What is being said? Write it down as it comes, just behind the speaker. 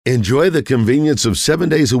Enjoy the convenience of 7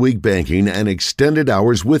 days a week banking and extended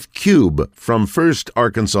hours with Cube from First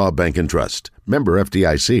Arkansas Bank and Trust. Member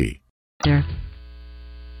FDIC. Sure.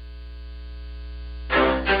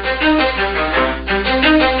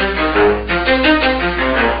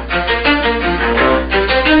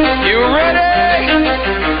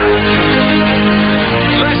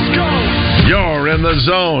 In the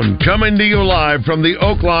Zone, coming to you live from the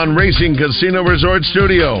Oaklawn Racing Casino Resort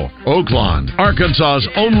Studio. Oaklawn,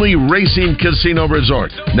 Arkansas's only racing casino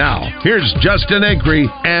resort. Now, here's Justin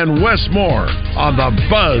Acree and Wes Moore on the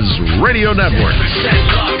Buzz Radio Network.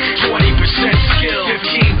 20% luck, 20% skill,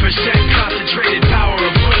 15% concentrated power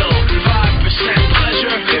of will, 5%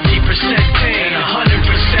 pleasure, 50% pain, 100%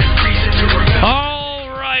 reason to remember.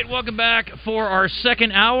 All right, welcome back for our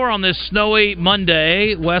second hour on this snowy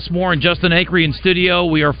Monday. Wes Moore and Justin Acree in studio.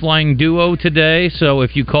 We are flying duo today, so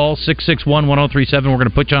if you call 661-1037, we're going to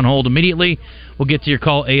put you on hold immediately. We'll get to your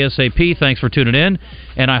call ASAP. Thanks for tuning in.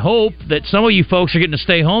 And I hope that some of you folks are getting to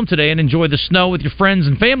stay home today and enjoy the snow with your friends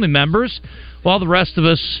and family members while the rest of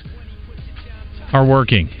us are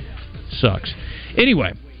working. Sucks.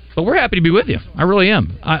 Anyway, but we're happy to be with you. I really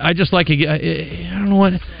am. I just like to get, I don't know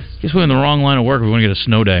what, I guess we're in the wrong line of work if we want to get a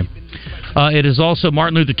snow day. It is also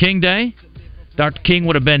Martin Luther King Day. Dr. King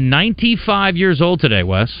would have been 95 years old today,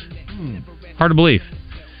 Wes. Hard to believe.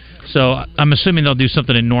 So I'm assuming they'll do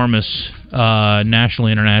something enormous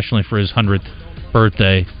nationally, internationally for his 100th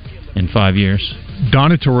birthday in 5 years.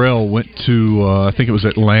 Donna Terrell went to, I think it was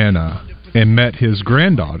Atlanta, and met his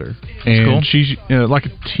granddaughter. And cool. She's like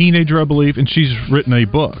a teenager, I believe, and she's written a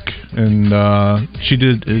book. And she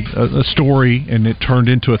did a story, and it turned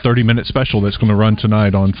into a 30-minute special that's going to run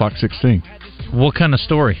tonight on Fox 16. What kind of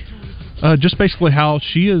story? Just basically how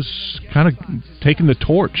she is kind of taking the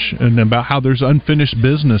torch and about how there's unfinished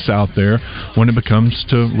business out there when it comes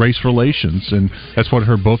to race relations. And that's what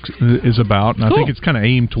her book is about. And cool. I think it's kind of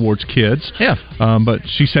aimed towards kids. Yeah. But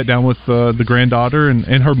she sat down with the granddaughter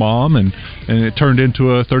and her mom, and it turned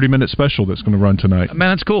into a 30-minute special that's going to run tonight.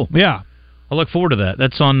 Man, that's cool. Yeah. I look forward to that.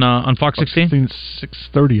 That's on Fox 16?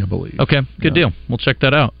 6:30, I believe. Okay, good deal. We'll check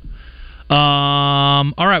that out.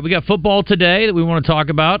 All right, we got football today that we want to talk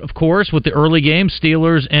about, of course, with the early game.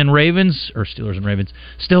 Steelers and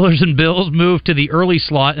Bills move to the early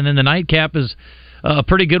slot, and then the nightcap is a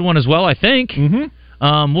pretty good one as well, I think.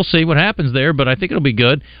 Mm-hmm. We'll see what happens there, but I think it'll be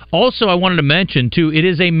good. Also, I wanted to mention, too, it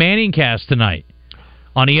is a Manning cast tonight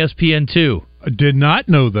on ESPN2. I did not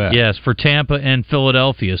know that. Yes, for Tampa and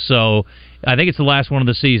Philadelphia. So I think it's the last one of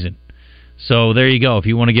the season. So there you go. If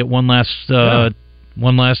you want to get one last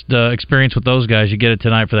experience with those guys, you get it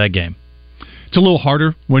tonight for that game. It's a little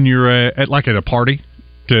harder when you're at a party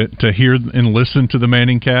to hear and listen to the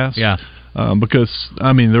Manning cast. Yeah. Because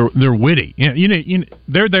I mean they're witty. You know,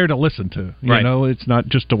 they're there to listen to. You know, it's not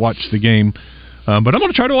just to watch the game. But I'm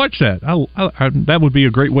going to try to watch that. That would be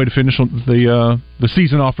a great way to finish the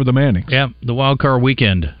season off for the Mannings. Yeah, the wild card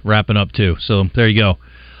weekend wrapping up too. So there you go.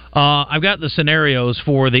 I've got the scenarios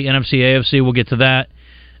for the NFC AFC. We'll get to that.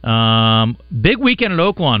 Big weekend at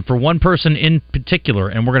Oaklawn for one person in particular,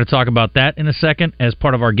 and we're going to talk about that in a second as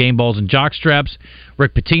part of our Game Balls and Jockstraps.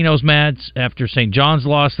 Rick Pitino's mad after St. John's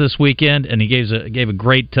lost this weekend, and he gave a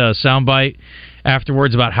great soundbite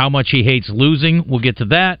afterwards about how much he hates losing. We'll get to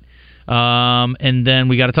that. And then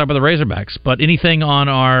we got to talk about the Razorbacks. But anything on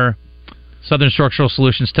our Southern Structural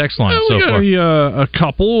Solutions text line so far? A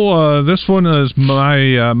couple. This one is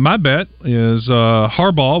my bet is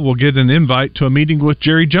Harbaugh will get an invite to a meeting with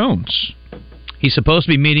Jerry Jones. He's supposed to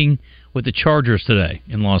be meeting with the Chargers today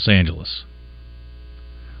in Los Angeles.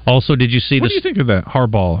 Also, did you see this? What do you think of that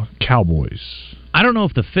Harbaugh Cowboys? I don't know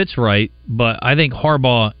if the fit's right, but I think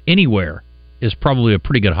Harbaugh anywhere is probably a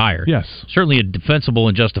pretty good hire. Yes. Certainly a defensible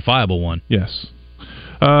and justifiable one. Yes.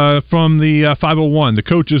 From the 501, the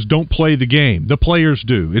coaches don't play the game. The players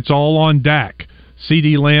do. It's all on Dak.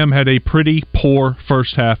 CeeDee Lamb had a pretty poor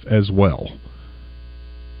first half as well.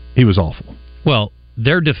 He was awful. Well,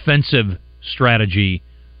 their defensive strategy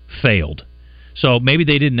failed. So maybe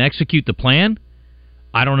they didn't execute the plan.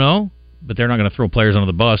 I don't know, but they're not going to throw players under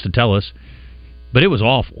the bus to tell us. But it was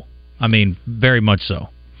awful. I mean, very much so.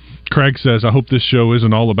 Craig says, I hope this show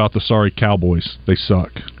isn't all about the sorry Cowboys. They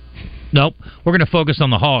suck. Nope. We're going to focus on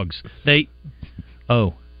the Hogs. We're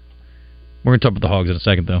going to talk about the Hogs in a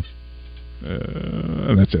second, though.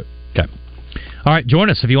 That's it. Okay. All right, join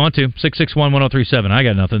us if you want to. 661-1037. I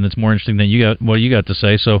got nothing that's more interesting than what you got to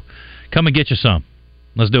say, so come and get you some.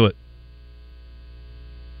 Let's do it.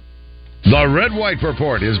 The Red White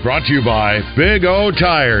Report is brought to you by Big O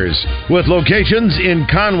Tires, with locations in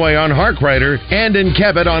Conway on Harkrider and in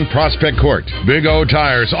Cabot on Prospect Court. Big O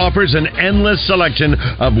Tires offers an endless selection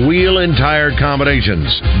of wheel and tire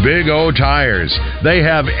combinations. Big O Tires, they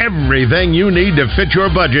have everything you need to fit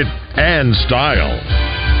your budget and style.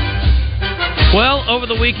 Well, over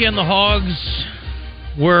the weekend, the Hogs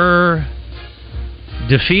were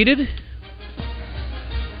defeated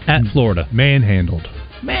at Florida.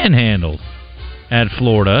 Manhandled at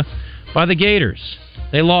Florida by the Gators.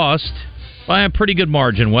 They lost by a pretty good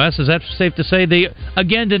margin, Wes. Is that safe to say? They,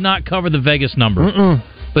 again, did not cover the Vegas number.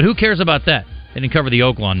 But who cares about that? They didn't cover the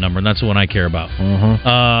Oaklawn number, and that's the one I care about.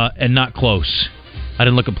 And not close. I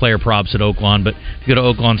didn't look at player props at Oaklawn, but if you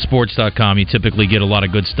go to oaklawnsports.com, you typically get a lot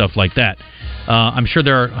of good stuff like that. I'm sure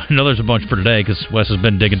I know there's a bunch for today because Wes has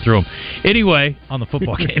been digging through them. Anyway, on the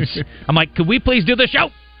football games, I'm like, could we please do the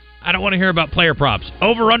show? I don't want to hear about player props.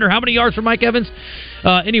 Over, under, how many yards for Mike Evans?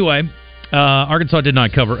 Anyway, Arkansas did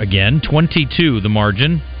not cover again. 22 the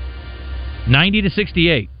margin.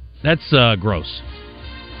 90-68. That's gross.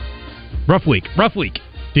 Rough week.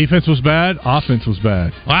 Defense was bad. Offense was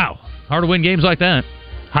bad. Wow. Hard to win games like that.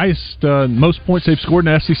 Highest, most points they've scored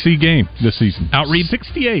in an SEC game this season.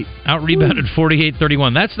 68. Out-rebounded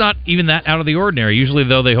 48-31. That's not even that out of the ordinary. Usually,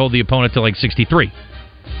 though, they hold the opponent to like 63.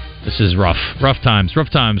 This is rough. Rough times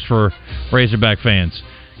for Razorback fans.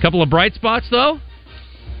 A couple of bright spots, though.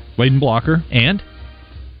 Layden Blocker. And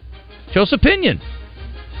Joseph Pinion.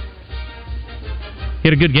 He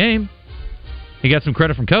had a good game. He got some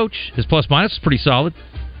credit from Coach. His plus-minus is pretty solid.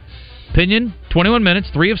 Pinion, 21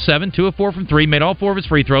 minutes, 3 of 7, 2 of 4 from 3, made all 4 of his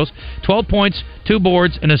free throws, 12 points, 2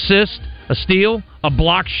 boards, an assist, a steal, a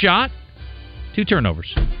block shot, 2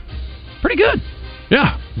 turnovers. Pretty good.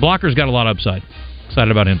 Yeah, Blocker's got a lot of upside.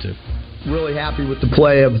 Excited about him, too. Really happy with the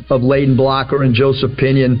play of Layden Blocker and Joseph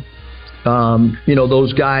Pinion.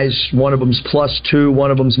 Those guys, one of them's +2,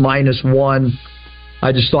 one of them's -1.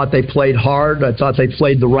 I just thought they played hard. I thought they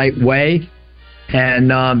played the right way. And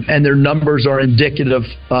their numbers are indicative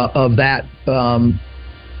of that.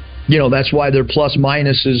 That's why their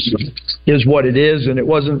plus-minus is what it is. And it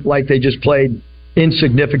wasn't like they just played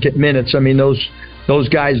insignificant minutes. I mean, those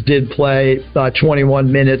guys did play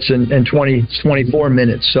 21 minutes and 24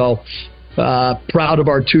 minutes. So proud of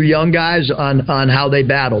our 2 young guys on how they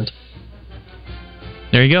battled.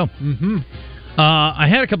 There you go. Mm-hmm. I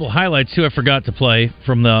had a couple of highlights, too, I forgot to play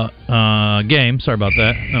from the game. Sorry about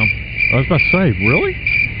that. No. I was about to say, really?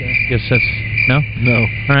 I guess that's... No? No.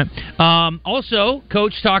 All right. Also,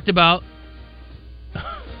 Coach talked about... I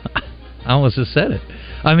almost just said it.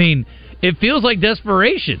 I mean, it feels like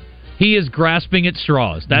desperation. He is grasping at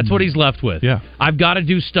straws. That's what he's left with. Yeah. I've got to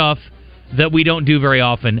do stuff that we don't do very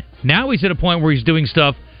often. Now he's at a point where he's doing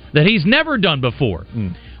stuff that he's never done before.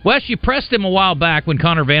 Wes, you pressed him a while back when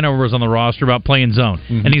Connor Vanover was on the roster about playing zone.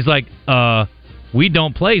 And he's like, we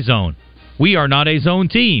don't play zone. We are not a zone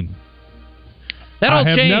team. That all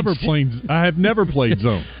changed. I have never played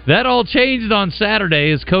zone. That all changed on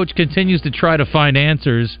Saturday as Coach continues to try to find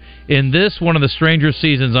answers in this, one of the strangest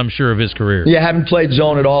seasons, I'm sure, of his career. Yeah, I haven't played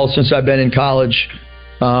zone at all since I've been in college.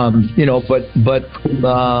 But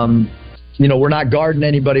we're not guarding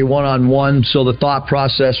anybody one-on-one, so the thought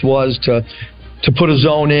process was to put a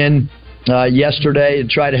zone in yesterday and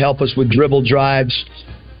try to help us with dribble drives.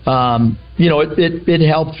 It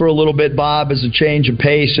helped for a little bit, Bob, as a change of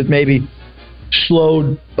pace. It maybe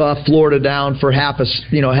slowed Florida down for a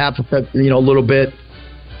little bit.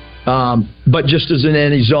 But just as in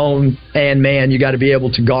any zone and man, you got to be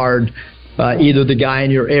able to guard either the guy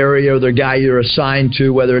in your area or the guy you're assigned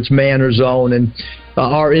to, whether it's man or zone. And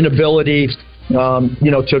our inability,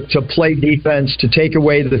 to play defense, to take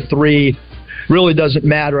away the 3, really doesn't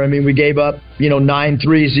matter. I mean, we gave up, 9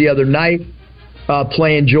 threes the other night.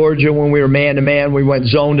 Playing Georgia when we were man-to-man, we went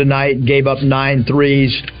zone tonight and gave up 9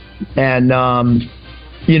 threes. And,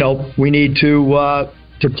 we need to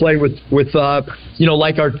play with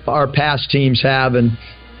like our past teams have. And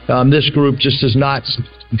this group just does not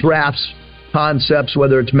grasp concepts,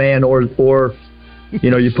 whether it's man or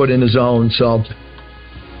you put in a zone. So,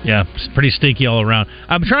 yeah, it's pretty stinky all around.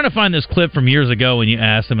 I'm trying to find this clip from years ago when you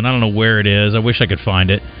asked him, and I don't know where it is. I wish I could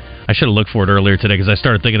find it. I should have looked for it earlier today because I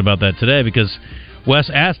started thinking about that today because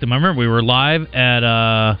Wes asked him. I remember we were live at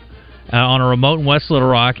on a remote in West Little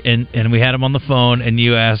Rock, and we had him on the phone, and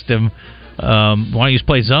you asked him, why don't you just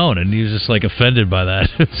play zone? And he was just like offended by that.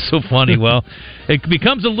 It's so funny. Well, it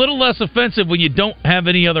becomes a little less offensive when you don't have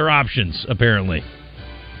any other options, apparently.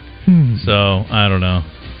 So, I don't know.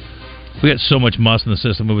 We got so much must in the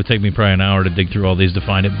system, it would take me probably an hour to dig through all these to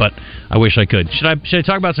find it, but I wish I could. Should I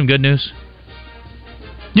talk about some good news?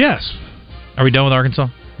 Yes. Are we done with Arkansas,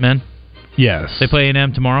 men? Yes. They play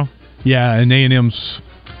A&M tomorrow? Yeah, and A&M's,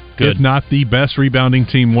 good. if not the best rebounding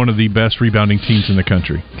team, one of the best rebounding teams in the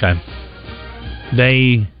country. Okay.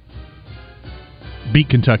 They beat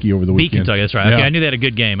Kentucky over the weekend. Beat Kentucky, that's right. Yeah. Okay, I knew they had a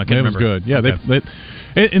good game. I couldn't remember. It was good. Yeah,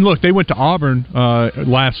 okay. And look, they went to Auburn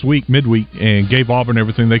last week, midweek, and gave Auburn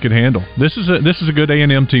everything they could handle. This is a good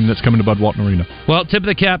A&M team that's coming to Bud Walton Arena. Well, tip of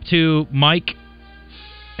the cap to Mike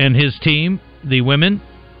and his team, the women.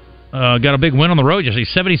 Got a big win on the road yesterday,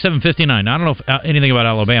 77-59. I don't know anything about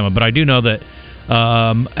Alabama, but I do know that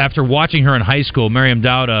after watching her in high school, Miriam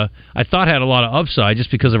Dowda, I thought had a lot of upside just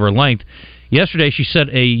because of her length. Yesterday, she set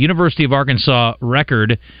a University of Arkansas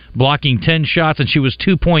record, blocking 10 shots, and she was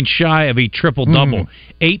 2 points shy of a triple-double.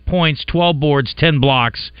 8 points, 12 boards, 10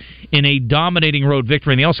 blocks in a dominating road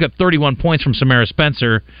victory. And they also got 31 points from Samara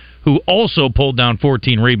Spencer, who also pulled down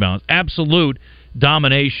 14 rebounds. Absolute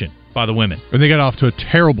domination by the women. And they got off to a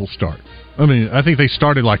terrible start. I mean, I think they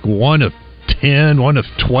started like 1 of 10, 1 of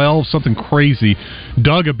 12, something crazy,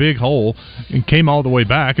 dug a big hole, and came all the way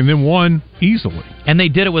back, and then won easily. And they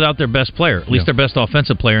did it without their best player, at least their best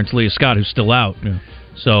offensive player, and Talia Scott, who's still out. Yeah.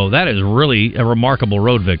 So that is really a remarkable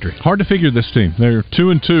road victory. Hard to figure this team. They're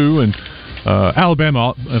 2-2, and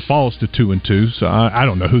Alabama falls to 2-2, so I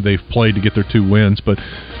don't know who they've played to get their 2 wins, but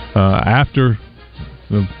after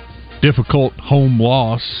the difficult home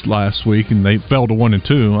loss last week, and they fell to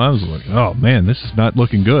 1-2. I was like, oh man, this is not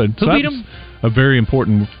looking good. Who beat them? A very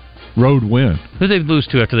important road win. Who did they lose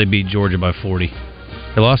to after they beat Georgia by 40?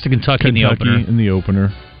 They lost to Kentucky in the opener.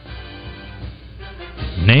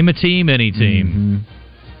 Name a team, any team.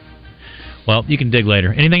 Mm-hmm. Well, you can dig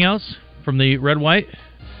later. Anything else from the red-white?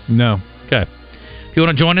 No. Okay. If you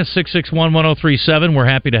want to join us, 661-1037, we're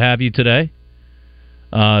happy to have you today.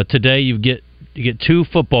 Today you get 2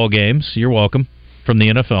 football games. You're welcome, from the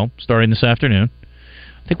NFL, starting this afternoon.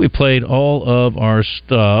 I think we played all of our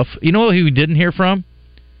stuff. You know who we didn't hear from?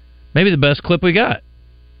 Maybe the best clip we got.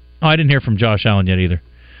 Oh, I didn't hear from Josh Allen yet either.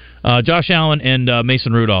 Josh Allen and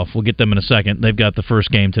Mason Rudolph. We'll get them in a second. They've got the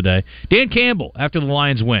first game today. Dan Campbell, after the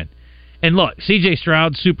Lions win. And look, C.J.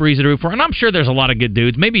 Stroud, super easy to root for. And I'm sure there's a lot of good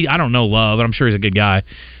dudes. Maybe, I don't know Love, but I'm sure he's a good guy.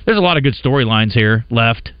 There's a lot of good storylines here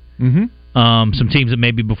left. Mm-hmm. Some teams that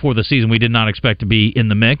maybe before the season we did not expect to be in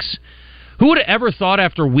the mix. Who would have ever thought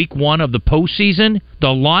after week 1 of the postseason, the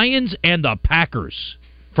Lions and the Packers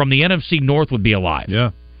from the NFC North would be alive?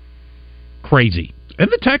 Yeah. Crazy. And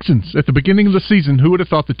the Texans. At the beginning of the season, who would have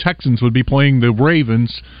thought the Texans would be playing the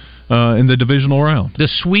Ravens in the divisional round? The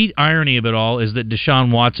sweet irony of it all is that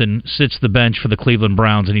Deshaun Watson sits the bench for the Cleveland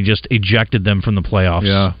Browns, and he just ejected them from the playoffs.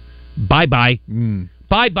 Yeah. Bye-bye.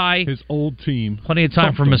 Bye-bye. His old team. Plenty of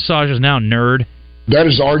time for massages now, nerd. That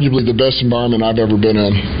is arguably the best environment I've ever been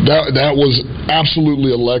in. That was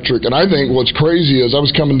absolutely electric. And I think what's crazy is I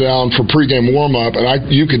was coming down for pregame warm-up, and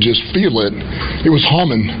you could just feel it. It was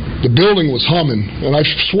humming. The building was humming. And I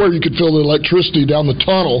swear you could feel the electricity down the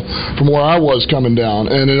tunnel from where I was coming down.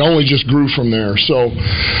 And it only just grew from there. So,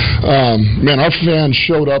 man, our fans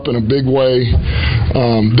showed up in a big way.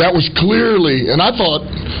 That was clearly, and I thought,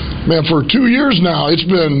 man, for 2 years now,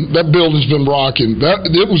 that building's been rocking.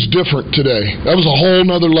 It was different today. That was a whole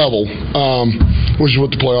nother level, which is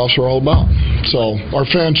what the playoffs are all about. So our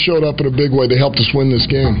fans showed up in a big way. They helped us win this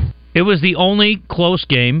game. It was the only close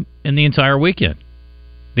game in the entire weekend.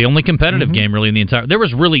 The only competitive game, really, in the entire... There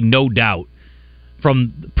was really no doubt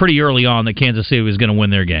from pretty early on that Kansas City was going to win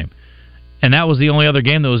their game. And that was the only other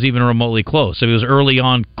game that was even remotely close. So it was early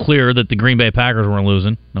on clear that the Green Bay Packers weren't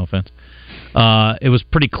losing. No offense. It was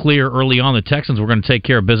pretty clear early on the Texans were going to take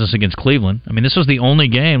care of business against Cleveland. I mean, this was the only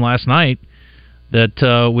game last night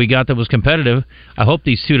that we got that was competitive. I hope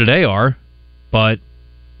these 2 today are, but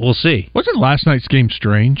we'll see. Wasn't last night's game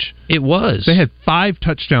strange? It was. They had 5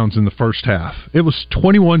 touchdowns in the first half. It was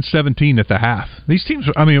 21-17 at the half. These teams,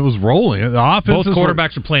 I mean, it was rolling. The offense. Both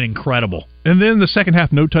quarterbacks were playing incredible. And then the second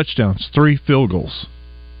half, no touchdowns, 3 field goals.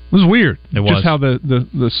 It was weird. It was. Just how the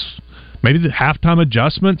maybe the halftime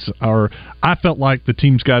adjustments, or I felt like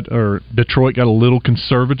Detroit got a little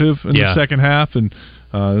conservative in the second half, and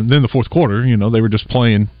then the fourth quarter, they were just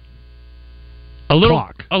playing a little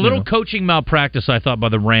clock, coaching malpractice, I thought, by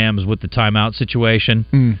the Rams with the timeout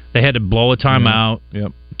situation. They had to blow a timeout,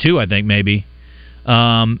 2, I think, maybe,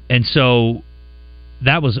 and so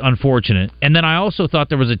that was unfortunate. And then I also thought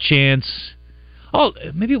there was a chance. Oh,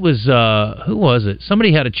 maybe it was who was it?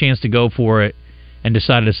 Somebody had a chance to go for it and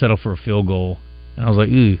decided to settle for a field goal. And I was like,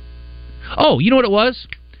 ooh. Oh, you know what it was?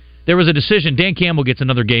 There was a decision. Dan Campbell gets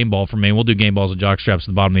another game ball from me. We'll do game balls and jockstraps at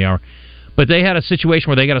the bottom of the hour. But they had a situation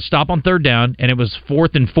where they got to stop on third down, and it was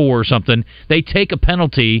 4th and 4 or something. They take a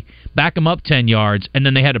penalty, back them up 10 yards, and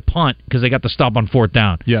then they had to punt because they got to stop on 4th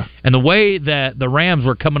down. Yeah. And the way that the Rams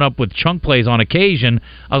were coming up with chunk plays on occasion,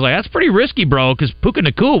 I was like, that's pretty risky, bro, because Puka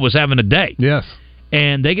Nacua was having a day. Yes.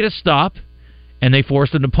 And they get a stop, and they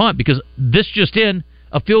forced them to punt because this just in,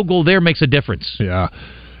 a field goal there makes a difference. Yeah.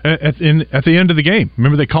 At the end of the game,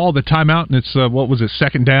 remember they called the timeout, and it's what was it,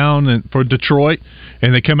 2nd down for Detroit,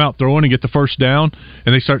 and they come out throwing and get the first down,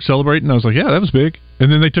 and they start celebrating. And I was like, yeah, that was big.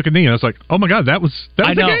 And then they took a knee, and I was like, oh my God, that was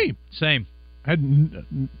the game. Same.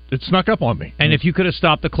 It snuck up on me. And if you could have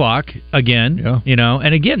stopped the clock again,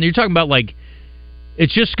 and again, you're talking about like,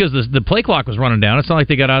 it's just because the play clock was running down. It's not like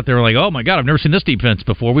they got out there like, oh my God, I've never seen this defense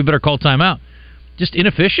before. We better call timeout. Just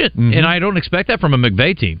inefficient, and I don't expect that from a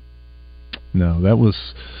McVay team. No, that was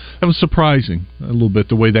surprising a little bit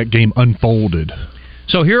the way that game unfolded.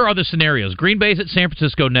 So here are the scenarios. Green Bay's at San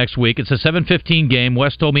Francisco next week. It's a 7:15 game.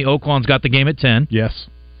 Wes told me Oakland's got the game at 10. Yes.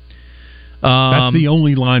 That's the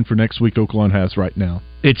only line for next week Oakland has right now.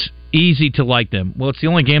 It's easy to like them. Well, it's the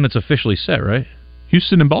only game that's officially set, right?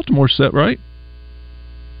 Houston and Baltimore set, right?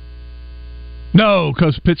 No,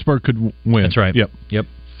 because Pittsburgh could win. That's right. Yep.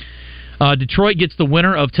 Detroit gets the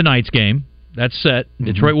winner of tonight's game. That's set.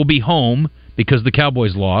 Detroit will be home because the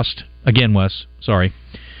Cowboys lost. Again, Wes, sorry.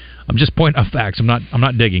 I'm just pointing out facts. I'm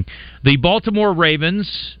not digging. The Baltimore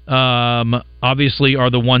Ravens obviously are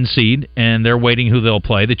the 1 seed, and they're waiting who they'll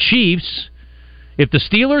play. The Chiefs, if the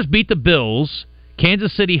Steelers beat the Bills,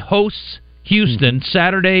 Kansas City hosts Houston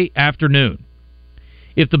Saturday afternoon.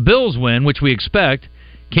 If the Bills win, which we expect,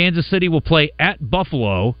 Kansas City will play at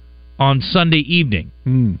Buffalo on Sunday evening.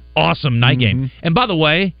 Awesome night game. And by the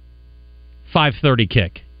way, 5:30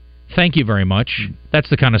 kick. Thank you very much. That's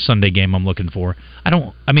the kind of Sunday game I'm looking for.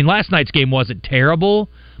 I mean, last night's game wasn't terrible,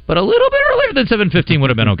 but a little bit earlier than 7:15 would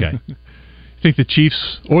have been okay. You think the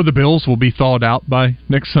Chiefs or the Bills will be thawed out by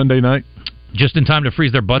next Sunday night? Just in time to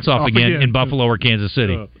freeze their butts off again in Buffalo or Kansas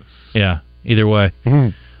City. Yeah, either way.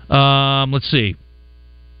 Let's see.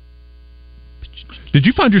 Did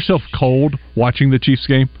you find yourself cold watching the Chiefs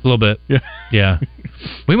game? A little bit. Yeah.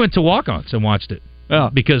 We went to walk-ons and watched it.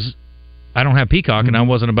 Because I don't have Peacock, and I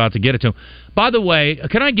wasn't about to get it to him. By the way,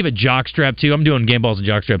 can I give a jockstrap too? I'm doing game balls and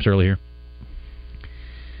jockstraps earlier.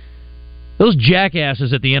 Those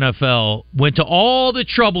jackasses at the NFL went to all the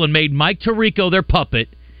trouble and made Mike Tirico their puppet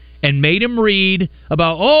and made him read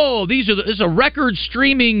about, this is a record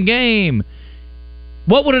streaming game.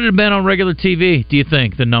 What would it have been on regular TV, do you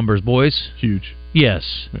think, the numbers, boys? Huge.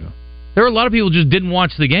 Yes. Yeah. There were a lot of people who just didn't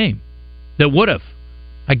watch the game that would have.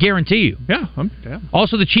 I guarantee you. Yeah.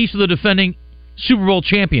 Also, the Chiefs are the defending Super Bowl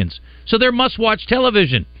champions, so they're must-watch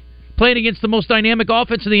television, playing against the most dynamic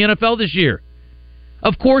offense in the NFL this year.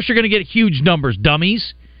 Of course you're going to get huge numbers,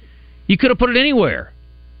 dummies. You could have put it anywhere.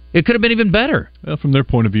 It could have been even better. Well, from their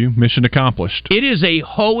point of view, mission accomplished. It is a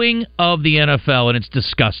hoeing of the NFL, and it's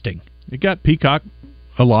disgusting. It got Peacock,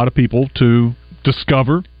 a lot of people, to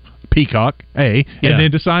discover Peacock, and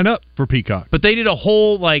then to sign up for Peacock. But they did a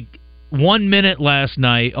whole, 1 minute last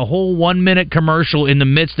night, a whole 1 minute commercial in the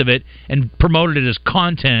midst of it, and promoted it as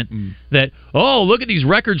content that, look at these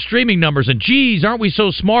record streaming numbers, and geez, aren't we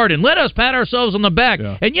so smart, and let us pat ourselves on the back,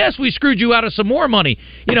 and yes, we screwed you out of some more money.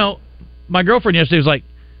 My girlfriend yesterday was like,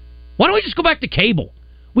 why don't we just go back to cable?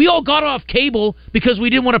 We all got off cable because we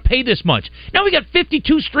didn't want to pay this much. Now we got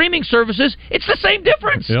 52 streaming services. It's the same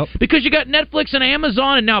difference. Yep. Because you got Netflix and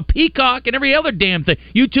Amazon and now Peacock and every other damn thing.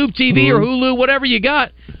 YouTube TV or Hulu, whatever you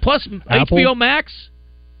got. Plus Apple. HBO Max.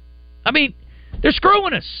 I mean, they're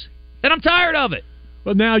screwing us. And I'm tired of it.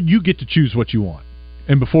 Well, now you get to choose what you want.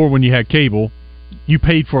 And before, when you had cable, you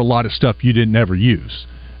paid for a lot of stuff you didn't ever use.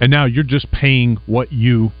 And now you're just paying what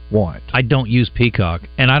you want. I don't use Peacock.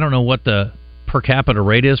 And I don't know what the per capita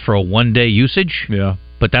rate is for a 1 day usage. Yeah.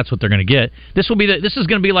 But that's what they're going to get. This is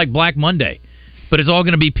going to be like Black Monday, but it's all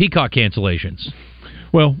going to be Peacock cancellations.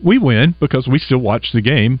 Well, we win because we still watch the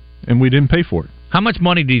game and we didn't pay for it. How much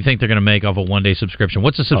money do you think they're going to make off a 1 day subscription?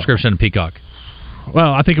 What's the subscription to Peacock?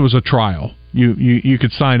 Well, I think it was a trial. You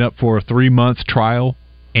could sign up for a 3-month trial,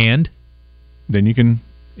 and then you can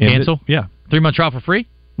cancel. Yeah, 3-month trial for free.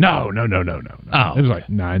 No. Oh. It was like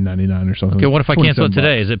 $9.99 or something. Okay, what if I cancel it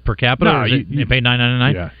today? Is it per capita? No, or is you pay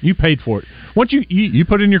 $9.99? Yeah, you paid for it. Once you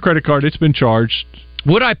put in your credit card, it's been charged.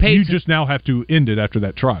 Would I pay? You just now have to end it after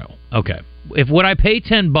that trial. Okay. Would I pay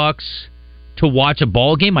 $10 to watch a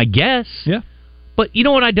ball game? I guess. Yeah. But you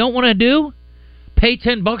know what I don't want to do? Pay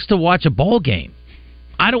 $10 to watch a ball game.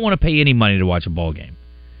 I don't want to pay any money to watch a ball game.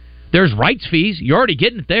 There's rights fees. You're already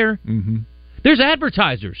getting it there. Mm-hmm. There's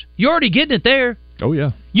advertisers. You're already getting it there. Oh,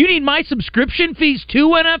 yeah. You need my subscription fees too,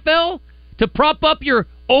 NFL? to prop up your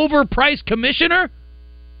overpriced commissioner?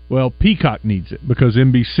 Well, Peacock needs it because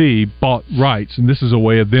NBC bought rights, and this is a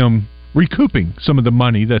way of them recouping some of the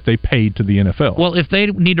money that they paid to the NFL. Well, if they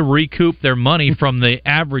need to recoup their money from the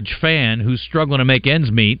average fan who's struggling to make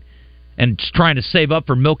ends meet and trying to save up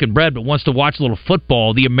for milk and bread but wants to watch a little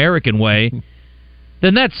football the American way,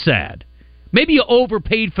 then that's sad. Maybe you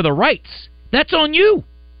overpaid for the rights. That's on you.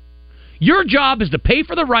 Your job is to pay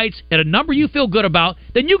for the rights at a number you feel good about,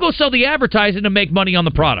 then you go sell the advertising to make money on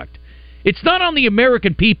the product. It's not on the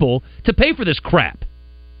American people to pay for this crap.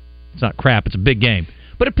 It's not crap, it's a big game.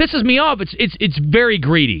 But it pisses me off. It's very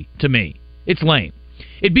greedy to me. It's lame.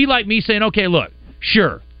 It'd be like me saying, okay, look,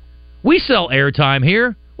 sure, we sell airtime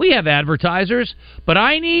here. We have advertisers, but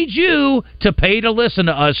I need you to pay to listen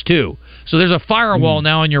to us too. So there's a firewall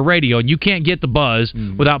now on your radio, and you can't get the buzz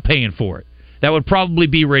without paying for it. That would probably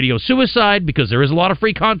be radio suicide because there is a lot of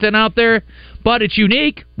free content out there, but it's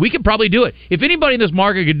unique. We could probably do it. If anybody in this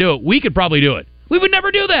market could do it, we could probably do it. We would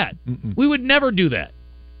never do that. We would never do that.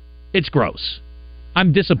 It's gross.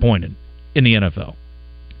 I'm disappointed in the NFL.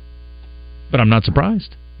 But I'm not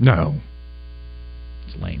surprised. No.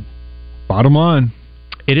 It's lame. Bottom line.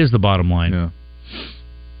 It is the bottom line. Yeah.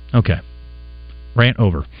 Okay. Rant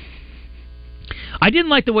over. I didn't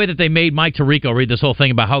like the way that they made Mike Tirico read this whole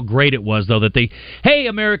thing about how great it was, though, that hey,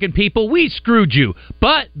 American people, we screwed you.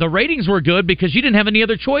 But the ratings were good because you didn't have any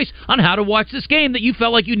other choice on how to watch this game that you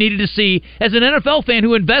felt like you needed to see as an NFL fan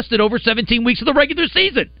who invested over 17 weeks of the regular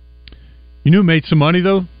season. You knew who made some money,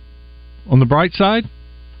 though, on the bright side?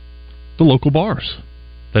 The local bars.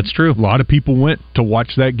 That's true. A lot of people went to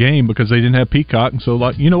watch that game because they didn't have Peacock, and so,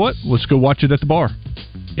 like, you know what? Let's go watch it at the bar.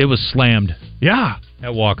 It was slammed. Yeah.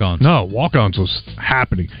 At walk-ons. No, walk-ons was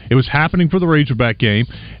happening. It was happening for the Razorback game,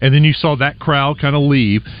 and then you saw that crowd kind of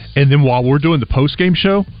leave, and then while we're doing the post-game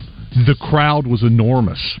show, the crowd was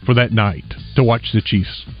enormous for that night to watch the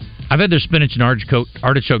Chiefs. I've had their spinach and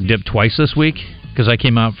artichoke dip twice this week because I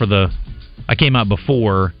came out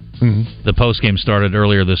before the post-game started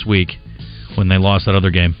earlier this week when they lost that other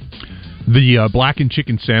game. The blackened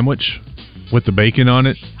chicken sandwich with the bacon on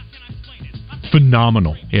it,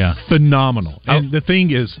 phenomenal. Yeah. Phenomenal. And the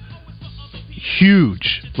thing is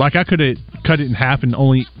huge. Like, I could have cut it in half and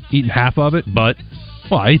only eaten half of it. But?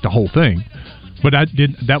 Well, I ate the whole thing. But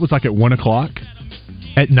that was like at 1 o'clock.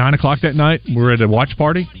 At 9 o'clock that night, we were at a watch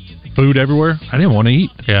party. Food everywhere. I didn't want to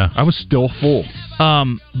eat. Yeah. I was still full.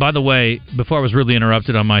 By the way, before I was really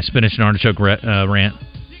interrupted on my spinach and artichoke rant,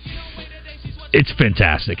 it's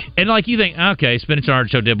fantastic. And like you think, okay, spinach and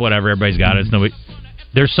artichoke dip, whatever, everybody's got it. It's no big.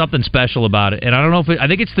 There's something special about it, and I don't know if I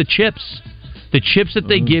think it's the chips. The chips that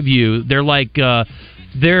they give you, they're like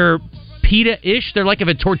they're pita-ish. They're like if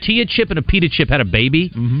a tortilla chip and a pita chip had a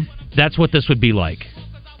baby. That's what this would be like.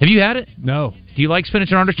 Have you had it? No. Do you like spinach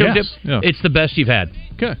and artichoke dip? Yeah. It's the best you've had.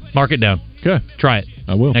 Okay. Mark it down. Okay. Try it.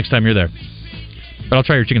 I will. Next time you're there. But I'll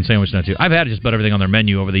try your chicken sandwich now, too. I've had just about everything on their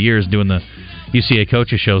menu over the years doing the UCA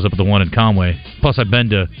coaches shows up at the one in Conway. Plus, I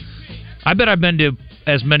bet I've been to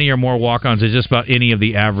as many or more walk-ons as just about any of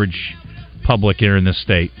the average public here in this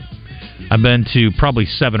state. I've been to probably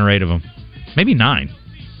 7 or 8 of them. Maybe 9.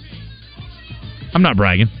 I'm not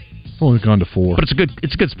bragging. I've only gone to 4. But it's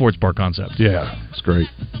a good sports bar concept. Yeah, it's great.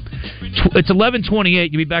 It's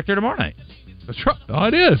 11:28. You'll be back there tomorrow night. That's right. Oh,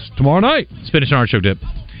 it is. Tomorrow night. Spinach and artichoke dip.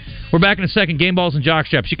 We're back in a second. Game balls and jock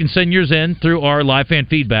straps. You can send yours in through our live fan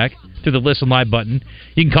feedback through the Listen Live button.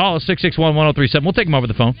 You can call us 661-1037. We'll take them over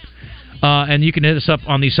the phone. And you can hit us up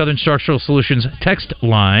on the Southern Structural Solutions text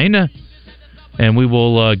line. And we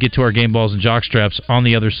will get to our game balls and jock straps on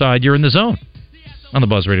the other side. You're in the zone on the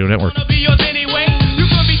Buzz Radio Network.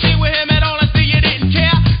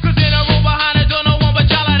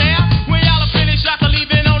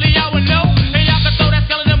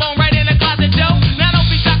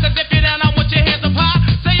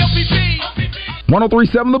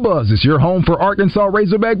 .1037 The Buzz is your home for Arkansas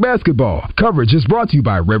Razorback basketball. Coverage is brought to you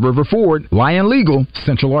by Red River Ford, Lion Legal,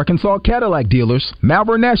 Central Arkansas Cadillac Dealers,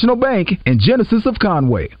 Malvern National Bank, and Genesis of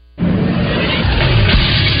Conway.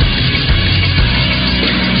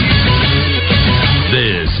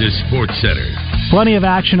 This is SportsCenter. Plenty of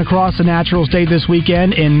action across the Natural State this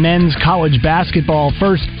weekend in men's college basketball.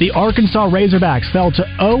 First, the Arkansas Razorbacks fell to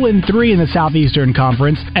 0-3 in the Southeastern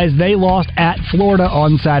Conference as they lost at Florida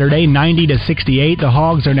on Saturday, 90-68. The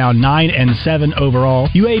Hogs are now 9-7 overall.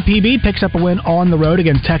 UAPB picks up a win on the road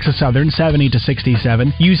against Texas Southern,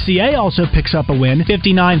 70-67. UCA also picks up a win,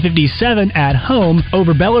 59-57 at home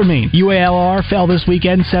over Bellarmine. UALR fell this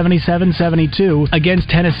weekend, 77-72 against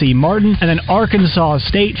Tennessee Martin, and then Arkansas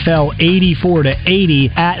State fell 84-80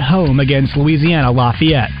 at home against Louisiana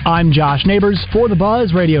Lafayette. I'm Josh Neighbors for the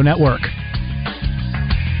Buzz Radio Network.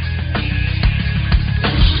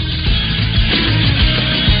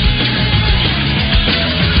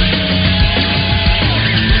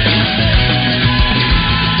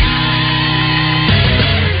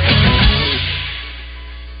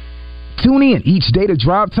 in each day to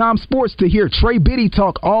Drive Time Sports to hear Trey Biddy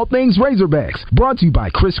talk all things Razorbacks. Brought to you by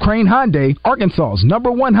Chris Crane Hyundai, Arkansas's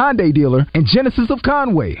 #1 Hyundai dealer, and Genesis of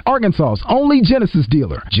Conway, Arkansas's only Genesis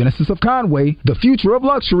dealer. Genesis of Conway, the future of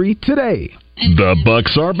luxury today. The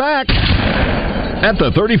Bucks are back at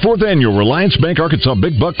the 34th Annual Reliance Bank Arkansas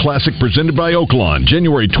Big Buck Classic presented by Oaklawn,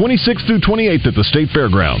 January 26th through 28th at the State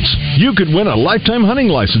Fairgrounds. You could win a lifetime hunting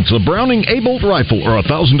license, a Browning A-Bolt rifle, or a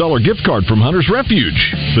 $1,000 gift card from Hunter's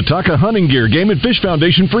Refuge. The Taka Hunting Gear Game & Fish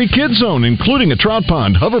Foundation free kids zone, including a trout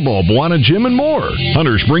pond, hoverball, Bwana gym, and more.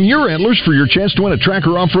 Hunters, bring your antlers for your chance to win a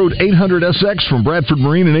Tracker Off-Road 800 SX from Bradford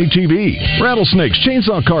Marine and ATV. Rattlesnakes,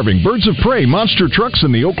 chainsaw carving, birds of prey, monster trucks,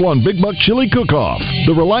 and the Oaklawn Big Buck Chili Cook-Off.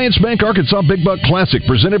 The Reliance Bank Arkansas Big Buck Classic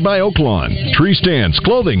presented by Oaklawn. Tree stands,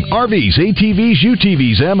 clothing, RVs, ATVs,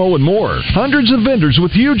 UTVs, ammo, and more. Hundreds of vendors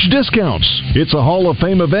with huge discounts. It's a Hall of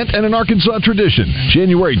Fame event and an Arkansas tradition.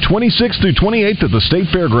 January 26th through 28th at the State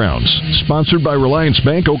Fairgrounds. Sponsored by Reliance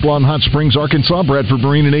Bank, Oaklawn Hot Springs, Arkansas, Bradford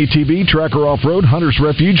Marine and ATV, Tracker Off-Road, Hunter's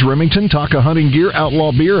Refuge, Remington, Taka Hunting Gear,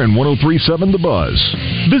 Outlaw Beer, and 103.7 The Buzz.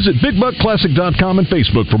 Visit BigBuckClassic.com and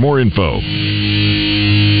Facebook for more info.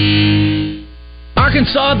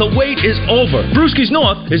 Arkansas, the wait is over. Brewski's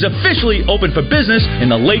North is officially open for business in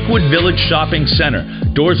the Lakewood Village Shopping Center.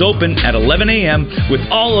 Doors open at 11 a.m. with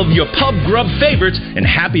all of your pub grub favorites and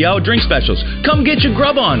happy hour drink specials. Come get your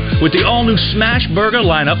grub on with the all-new Smash Burger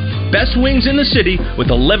lineup, best wings in the city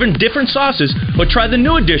with 11 different sauces, or try the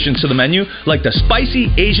new additions to the menu like the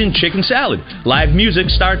spicy Asian chicken salad. Live music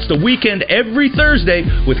starts the weekend every Thursday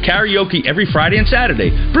with karaoke every Friday and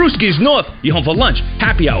Saturday. Brewski's North, you home for lunch,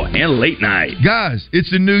 happy hour, and late night. Guys,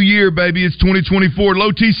 it's a new year, baby. It's 2024.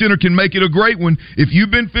 Low T Center can make it a great one. If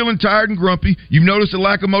you've been feeling tired and grumpy, you've noticed a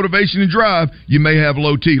lack of motivation and drive, you may have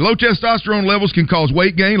low T. Low testosterone levels can cause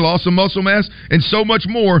weight gain, loss of muscle mass, and so much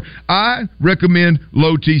more. I recommend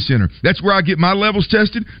Low T Center. That's where I get my levels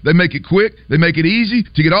tested. They make it quick. They make it easy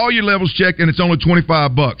to get all your levels checked, and it's only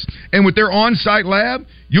 $25. And with their on-site lab,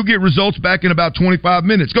 you'll get results back in about 25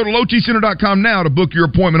 minutes. Go to lowtcenter.com now to book your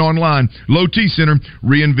appointment online. Low T Center,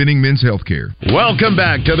 reinventing men's healthcare. Welcome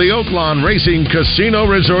back to the Oaklawn Racing Casino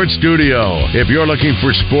Resort Studio. If you're looking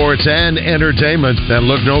for sports and entertainment, then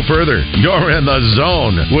look no further. You're in the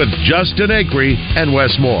zone with Justin Acree and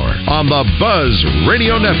Wes Moore on the Buzz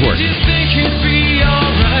Radio Network.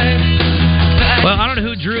 Well, I don't know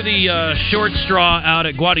who drew the short straw out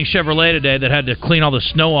at Gwatney Chevrolet today that had to clean all the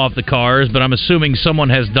snow off the cars, but I'm assuming someone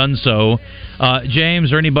has done so.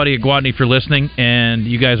 James or anybody at Gwatney, if you're listening and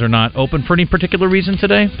you guys are not open for any particular reason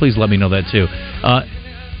today, please let me know that too.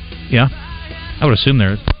 Yeah, I would assume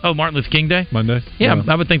they're... Oh, Martin Luther King Day? Monday? Yeah,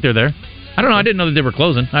 I would think they're there. I don't know. I didn't know that they were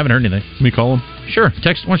closing. I haven't heard anything. Let me call them. Sure.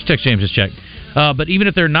 Why don't you text James, just check. But even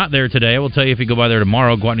if they're not there today, I will tell you if you go by there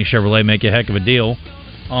tomorrow, Gwatney Chevrolet make a heck of a deal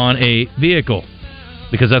on a vehicle,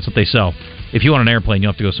 because that's what they sell. If you want an airplane,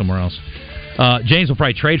 you'll have to go somewhere else. James will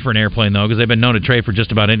probably trade for an airplane, though, because they've been known to trade for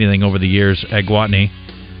just about anything over the years at Gwatney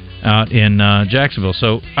out in Jacksonville.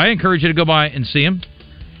 So I encourage you to go by and see him.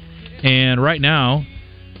 And right now,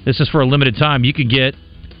 this is for a limited time. You can get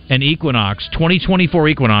an Equinox, 2024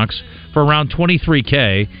 Equinox, for around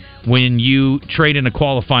 $23,000 when you trade in a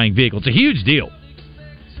qualifying vehicle. It's a huge deal.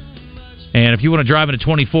 And if you want to drive in a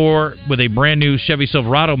 24 with a brand new Chevy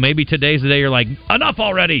Silverado, maybe today's the day you're like, enough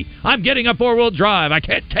already. I'm getting a four-wheel drive. I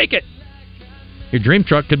can't take it. Your dream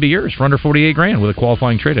truck could be yours for under $48,000 with a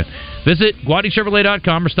qualifying trade-in. Visit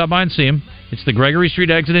GwatneyChevrolet.com or stop by and see them. It's the Gregory Street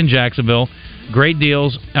exit in Jacksonville. Great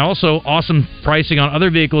deals. And also awesome pricing on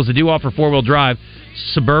other vehicles that do offer four-wheel drive,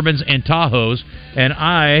 Suburbans and Tahoes. And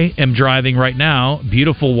I am driving right now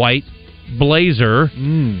beautiful white Blazer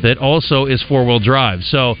that also is four-wheel drive.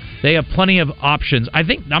 So they have plenty of options. I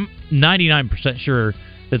think I'm 99% sure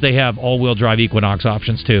that they have all-wheel drive Equinox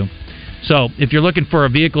options too. So if you're looking for a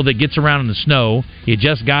vehicle that gets around in the snow, you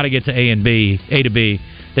just got to get to A to B.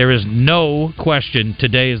 There is no question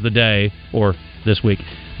today is the day, or this week,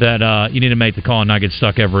 that you need to make the call and not get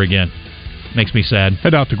stuck ever again. Makes me sad.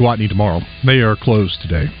 Head out to Gwatney tomorrow. They are closed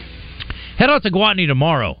today. Head out to Gwatney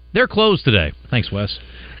tomorrow. They're closed today. Thanks, Wes.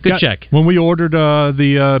 Good check. When we ordered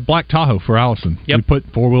the Black Tahoe for Allison, we put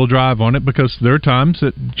four-wheel drive on it because there are times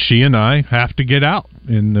that she and I have to get out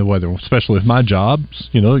in the weather, especially with my job.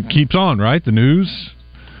 You know, it keeps on, right? The news,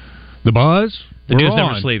 the buzz. The news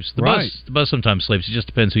never sleeps. The buzz sometimes sleeps. It just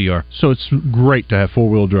depends who you are. So it's great to have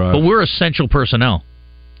four-wheel drive. But we're essential personnel.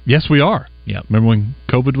 Yes, we are. Yeah. Remember when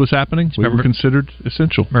COVID was happening? We were considered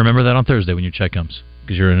essential. Remember that on Thursday when your check comes,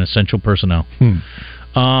 because you're an essential personnel.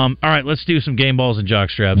 All right, let's do some game balls and jock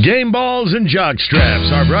straps. Game balls and jock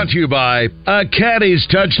straps are brought to you by A Caddy's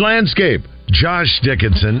Touch Landscape. Josh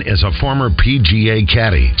Dickinson is a former PGA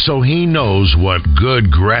caddy, so he knows what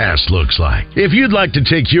good grass looks like. If you'd like to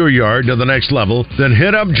take your yard to the next level, then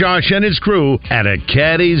hit up Josh and his crew at A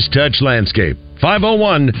Caddy's Touch Landscape.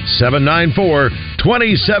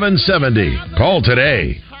 501-794-2770. Call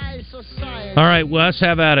today. All right, Wes,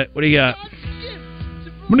 have at it. What do you got?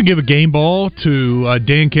 I'm going to give a game ball to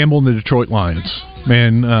Dan Campbell and the Detroit Lions.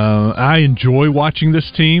 Man, I enjoy watching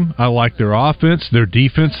this team. I like their offense, their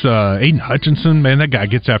defense. Aiden Hutchinson, man, that guy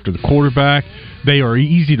gets after the quarterback. They are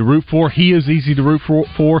easy to root for. He is easy to root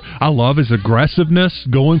for. I love his aggressiveness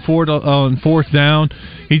going for it on fourth down.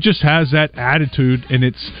 He just has that attitude, and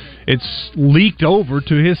it's leaked over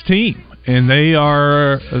to his team. And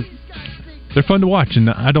they're fun to watch. And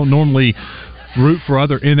I don't normally root for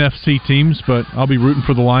other NFC teams, but I'll be rooting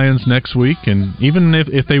for the Lions next week. And even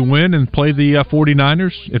if they win and play the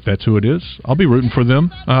 49ers, if that's who it is, I'll be rooting for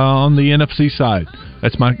them on the NFC side.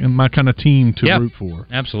 That's my kind of team to root for.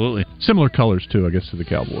 Absolutely. Similar colors, too, I guess, to the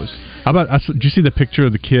Cowboys. How about, did you see the picture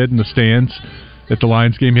of the kid in the stands at the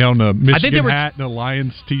Lions game? He had on a Michigan hat and a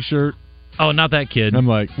Lions T-shirt. Oh, not that kid. I'm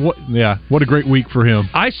like, what? Yeah, what a great week for him.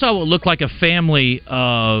 I saw what looked like a family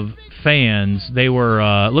of fans. They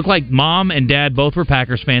were looked like mom and dad both were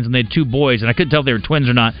Packers fans, and they had two boys, and I couldn't tell if they were twins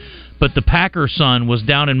or not. But the Packer son was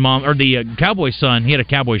down in the Cowboy son. He had a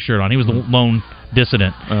Cowboy shirt on. He was the lone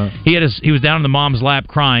dissident. He was down in the mom's lap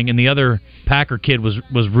crying, and the other Packer kid was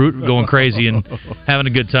going crazy and having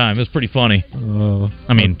a good time. It was pretty funny.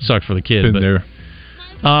 I mean, sucks for the kid. Been there.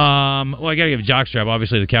 Well, I got to give a jockstrap,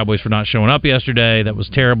 obviously, the Cowboys for not showing up yesterday. That was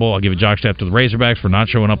terrible. I'll give a jockstrap to the Razorbacks for not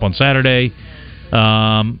showing up on Saturday.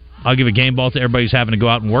 I'll give a game ball to everybody who's having to go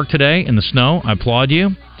out and work today in the snow. I applaud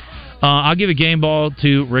you. I'll give a game ball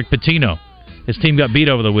to Rick Pitino. His team got beat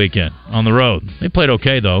over the weekend on the road. They played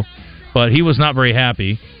okay, though, but he was not very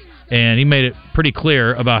happy, and he made it pretty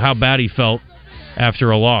clear about how bad he felt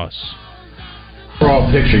after a loss.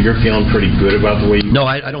 Overall picture, you're feeling pretty good about the way you... No,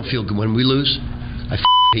 I don't feel good. When we lose, I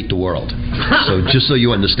hate the world. So just so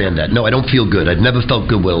you understand that. No, I don't feel good. I've never felt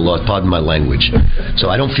good with a loss, pardon my language. So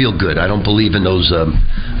I don't feel good. I don't believe in those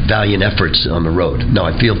valiant efforts on the road. No,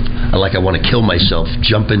 I feel like I want to kill myself,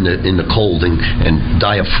 jump in the cold and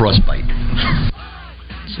die of frostbite.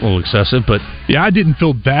 It's a little excessive, but... Yeah, I didn't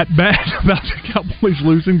feel that bad about the Cowboys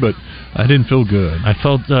losing, but I didn't feel good. I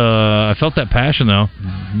felt that passion, though.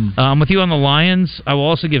 Mm-hmm. With you on the Lions, I will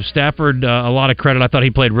also give Stafford a lot of credit. I thought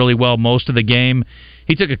he played really well most of the game.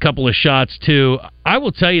 He took a couple of shots, too. I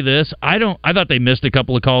will tell you this. I thought they missed a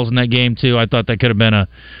couple of calls in that game, too. I thought that could have been a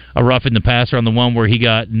roughing the passer on the one where he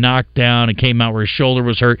got knocked down and came out where his shoulder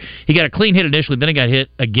was hurt. He got a clean hit initially, then he got hit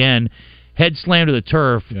again. Head slammed to the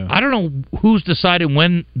turf. Yeah. I don't know who's deciding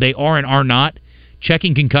when they are and are not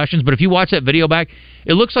checking concussions, but if you watch that video back,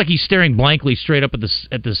 it looks like he's staring blankly straight up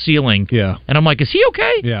at the ceiling. Yeah. And I'm like, is he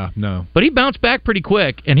okay? Yeah, no. But he bounced back pretty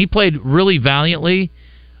quick, and he played really valiantly.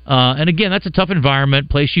 And again, that's a tough environment,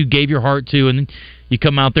 place you gave your heart to, and you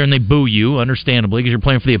come out there and they boo you, understandably, because you're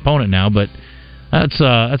playing for the opponent now. But that's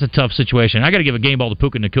a tough situation. I got to give a game ball to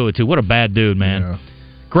Puka Nacua, too. What a bad dude, man. Yeah.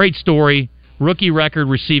 Great story. Rookie record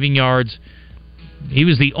receiving yards. He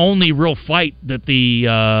was the only real fight that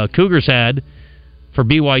the Cougars had for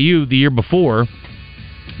BYU the year before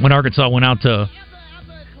when Arkansas went out to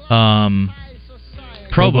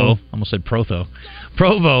Provo. Almost said Provo.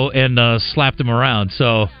 Provo and slapped him around.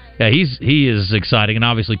 So, yeah, he is exciting. And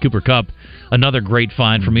obviously Cooper Kupp, another great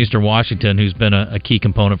find from Eastern Washington, who's been a key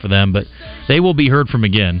component for them. But they will be heard from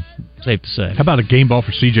again, safe to say. How about a game ball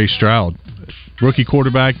for C.J. Stroud? Rookie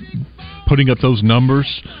quarterback putting up those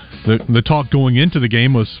numbers. The talk going into the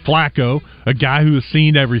game was Flacco, a guy who has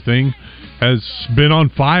seen everything, has been on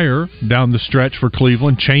fire down the stretch for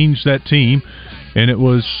Cleveland, changed that team, and it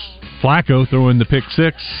was Flacco throwing the pick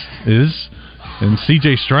six and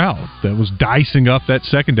C.J. Stroud that was dicing up that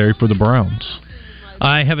secondary for the Browns.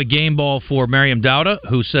 I have a game ball for Mariam Dowda,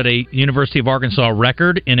 who set a University of Arkansas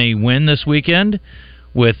record in a win this weekend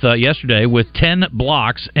with yesterday with 10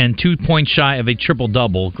 blocks and 2 points shy of a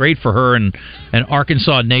triple-double. Great for her and an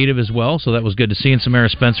Arkansas native as well, so that was good to see. And Samara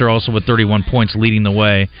Spencer also with 31 points leading the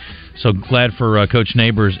way. So glad for Coach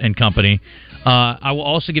Neighbors and company. I will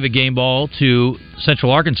also give a game ball to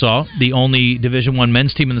Central Arkansas, the only Division I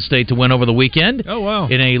men's team in the state to win over the weekend. Oh, wow.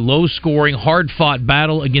 In a low-scoring, hard-fought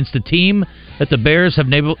battle against a team that the Bears have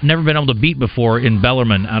never been able to beat before in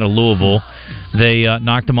Bellarmine out of Louisville. They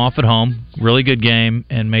knocked them off at home. Really good game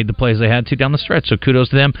and made the plays they had to down the stretch, so kudos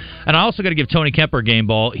to them. And I also got to give Tony Kemper a game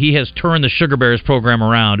ball. He has turned the Sugar Bears program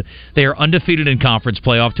around. They are undefeated in conference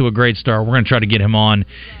play, off to a great start. We're going to try to get him on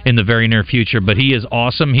in the very near future, but he is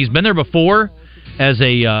awesome. He's been there before.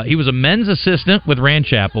 He was a men's assistant with Rand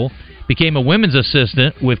Chapel. became a women's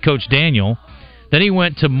assistant with Coach Daniel. Then he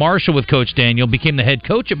went to Marshall with Coach Daniel, became the head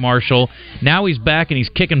coach at Marshall. Now he's back and he's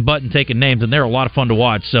kicking butt and taking names, and they're a lot of fun to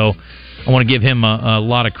watch. So I want to give him a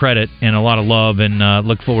lot of credit and a lot of love, and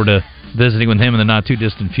look forward to visiting with him in the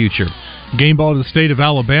not-too-distant future. Game ball to the state of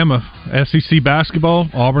Alabama. SEC basketball,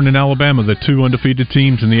 Auburn and Alabama, the two undefeated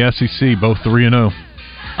teams in the SEC, both 3-0.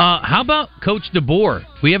 How about Coach DeBoer?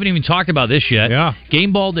 We haven't even talked about this yet. Yeah.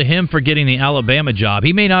 Game ball to him for getting the Alabama job.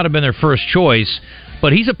 He may not have been their first choice,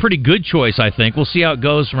 but he's a pretty good choice, I think. We'll see how it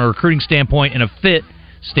goes from a recruiting standpoint and a fit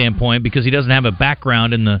standpoint, because he doesn't have a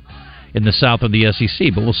background in the south of the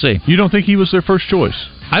SEC, but we'll see. You don't think he was their first choice?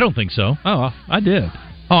 I don't think so. Oh, I did.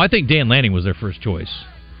 Oh, I think Dan Lanning was their first choice.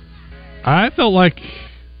 I felt like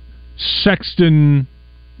Sexton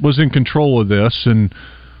was in control of this, and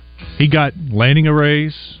he got Lanning a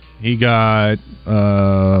raise. He got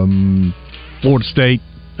Florida State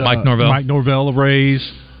Mike Norvell a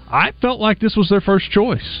raise. I felt like this was their first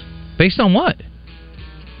choice. Based on what?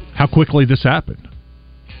 How quickly this happened.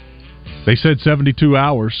 They said 72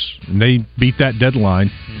 hours, and they beat that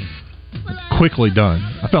deadline. Quickly done.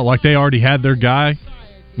 I felt like they already had their guy,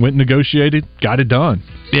 went and negotiated, got it done.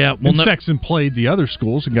 Yeah, and Sexton played the other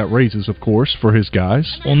schools and got raises, of course, for his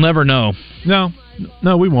guys. We'll never know. No,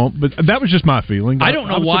 we won't. But that was just my feeling. I don't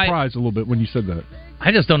know why. I was surprised a little bit when you said that.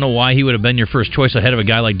 I just don't know why he would have been your first choice ahead of a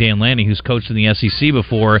guy like Dan Lanning, who's coached in the SEC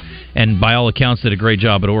before and by all accounts did a great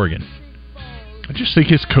job at Oregon. I just think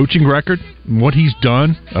his coaching record and what he's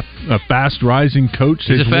done, a fast rising coach.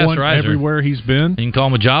 He's a fast won riser everywhere he's been. You can call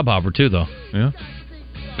him a job hopper too, though. Yeah,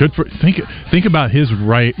 good for. Think about his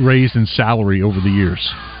raise in salary over the years.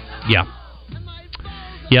 Yeah.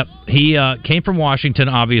 Yep. He came from Washington,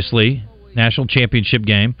 obviously, national championship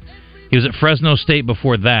game. He was at Fresno State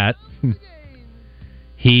before that.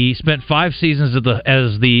 He spent 5 seasons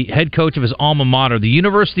as the head coach of his alma mater, the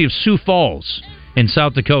University of Sioux Falls in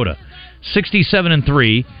South Dakota.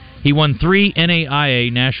 67-3. He won 3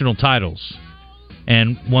 NAIA national titles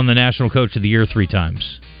and won the National Coach of the Year 3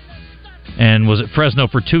 times. And was at Fresno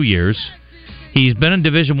for 2 years. He's been in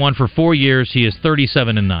Division I for 4 years. He is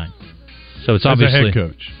 37-9. So it's obviously as a head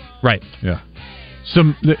coach, right? Yeah.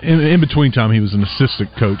 Some in between time, he was an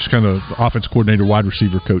assistant coach, kind of offense coordinator, wide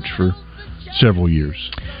receiver coach for several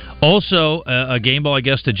years. Also, a game ball, I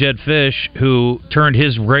guess, to Jed Fish, who turned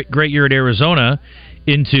his great year at Arizona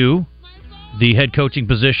into the head coaching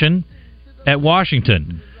position at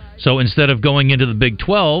Washington. So instead of going into the Big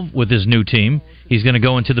 12 with his new team, he's going to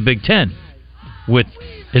go into the Big 10 with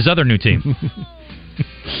his other new team.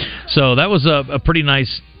 So that was a pretty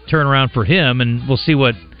nice turnaround for him, and we'll see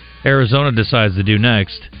what Arizona decides to do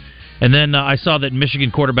next. And then I saw that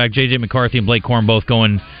Michigan quarterback J.J. McCarthy and Blake Corum both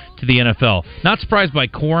going to the NFL. Not surprised by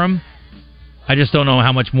Corum. I just don't know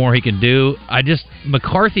how much more he can do.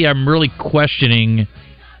 McCarthy, I'm really questioning,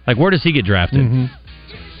 like, where does he get drafted? Mm-hmm.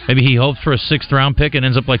 Maybe he hopes for a 6th round pick and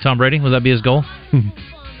ends up like Tom Brady? Would that be his goal?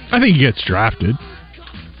 I think he gets drafted.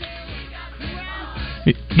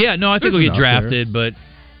 Yeah, no, I think he'll get drafted, but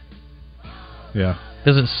yeah,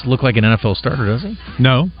 doesn't look like an NFL starter, does he?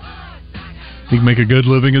 No. He can make a good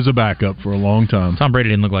living as a backup for a long time. Tom Brady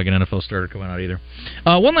didn't look like an NFL starter coming out either.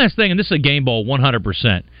 One last thing, and this is a game ball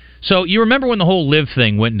 100%. So you remember when the whole live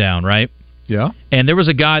thing went down, right? Yeah. And there was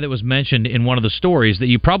a guy that was mentioned in one of the stories that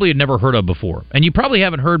you probably had never heard of before. And you probably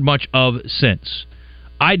haven't heard much of since.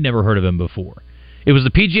 I'd never heard of him before. It was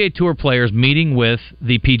the PGA Tour players meeting with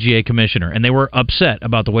the PGA commissioner, and they were upset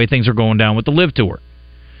about the way things are going down with the Live Tour.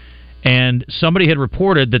 And somebody had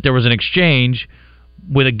reported that there was an exchange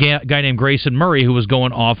with a guy named Grayson Murray who was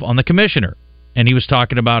going off on the commissioner. And he was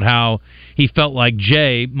talking about how he felt like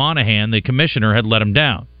Jay Monahan, the commissioner, had let him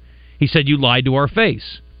down. He said, "You lied to our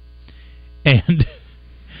face." And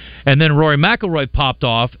then Rory McIlroy popped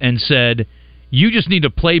off and said, "You just need to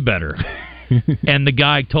play better." And the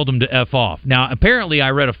guy told him to F off. Now, apparently I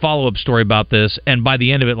read a follow-up story about this, and by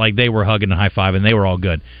the end of it, like, they were hugging and high-fiving, and they were all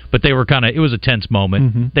good. But they were it was a tense moment.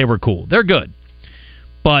 Mm-hmm. They were cool. They're good.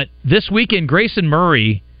 But this weekend, Grayson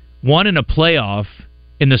Murray won in a playoff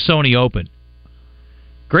in the Sony Open.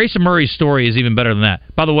 Grayson Murray's story is even better than that.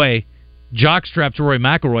 By the way, jockstrapped Rory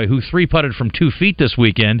McIlroy, who 3-putted from 2 feet this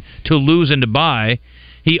weekend to lose in Dubai.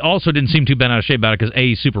 He also didn't seem too bent out of shape about it because A,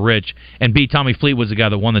 he's super rich, and B, Tommy Fleetwood's the guy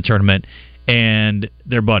that won the tournament, and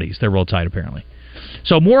they're buddies. They're real tight, apparently.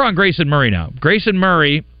 So more on Grayson Murray now. Grayson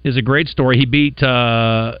Murray is a great story. He beat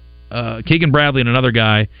Keegan Bradley and another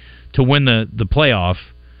guy to win the playoff.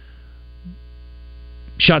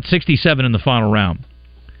 Shot 67 in the final round.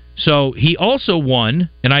 So he also won,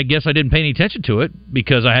 and I guess I didn't pay any attention to it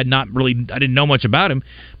because I didn't know much about him,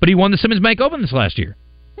 but he won the Simmons Bank Open this last year.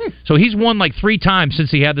 So he's won like 3 times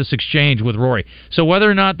since he had this exchange with Rory. So whether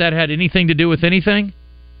or not that had anything to do with anything,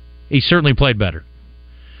 he certainly played better.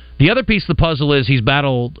 The other piece of the puzzle is he's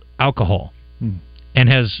battled alcohol and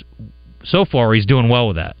has, so far, he's doing well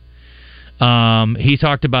with that. He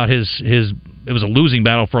talked about it was a losing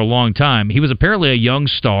battle for a long time. He was apparently a young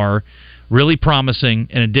star, really promising,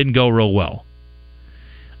 and it didn't go real well.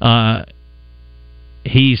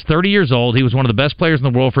 He's 30 years old. He was one of the best players in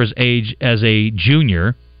the world for his age as a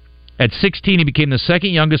junior. At 16, he became the second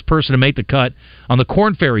youngest person to make the cut on the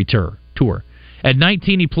Korn Ferry Tour. At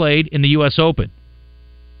 19, he played in the U.S. Open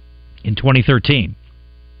in 2013.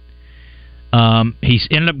 He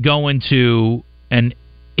ended up going to an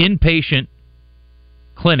inpatient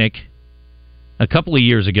clinic a couple of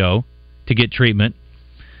years ago to get treatment.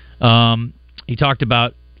 He talked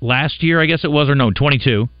about last year, I guess it was, or no,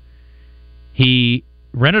 22. He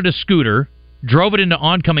rented a scooter, drove it into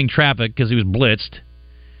oncoming traffic because he was blitzed,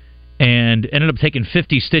 and ended up taking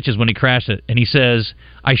 50 stitches when he crashed it. And he says,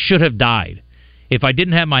 I should have died. If I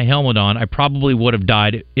didn't have my helmet on, I probably would have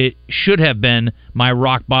died. It should have been my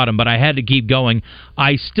rock bottom, but I had to keep going.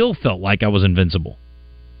 I still felt like I was invincible.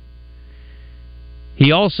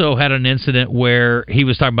 He also had an incident where he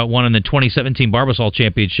was talking about one in the 2017 Barbasol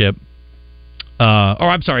Championship.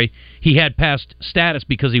 He had past status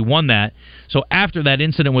because he won that. So after that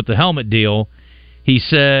incident with the helmet deal, he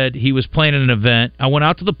said he was playing in an event. I went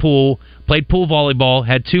out to the pool, played pool volleyball,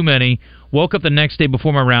 had too many, woke up the next day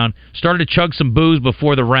before my round, started to chug some booze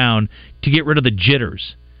before the round to get rid of the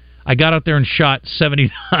jitters. I got out there and shot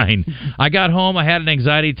 79. I got home. I had an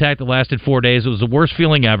anxiety attack that lasted 4 days. It was the worst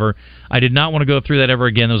feeling ever. I did not want to go through that ever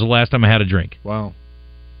again. It was the last time I had a drink. Wow.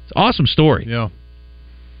 It's an awesome story. Yeah.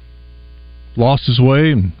 Lost his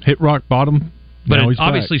way and hit rock bottom. But now he's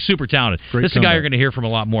obviously back. Super talented. Great This is a guy you're going to hear from a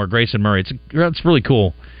lot more, Grayson Murray. It's really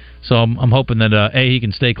cool. So I'm hoping that, A, he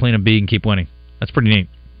can stay clean, and B, he can keep winning. That's pretty neat.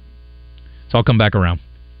 So I'll come back around.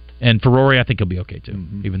 And for Rory, I think he'll be okay, too,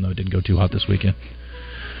 even though it didn't go too hot this weekend.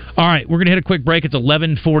 All right, we're going to hit a quick break. It's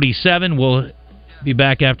 11:47. We'll be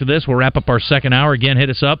back after this. We'll wrap up our second hour. Again, hit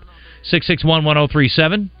us up,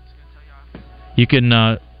 661-1037. You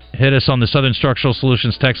can hit us on the Southern Structural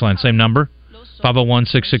Solutions text line, same number,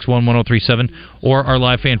 501-661-1037, or our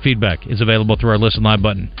live fan feedback is available through our Listen Live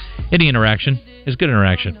button. Any interaction is good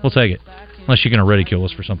interaction. We'll take it, unless you're going to ridicule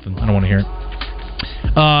us for something. I don't want to hear it.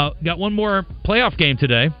 Got one more playoff game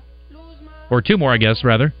today, or 2 more, I guess,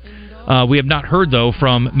 rather. We have not heard, though,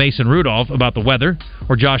 from Mason Rudolph about the weather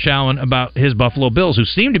or Josh Allen about his Buffalo Bills, who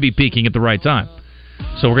seem to be peaking at the right time.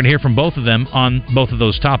 So we're going to hear from both of them on both of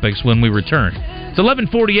those topics when we return. It's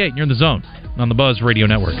 11:48, and you're in the zone on the Buzz Radio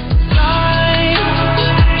Network.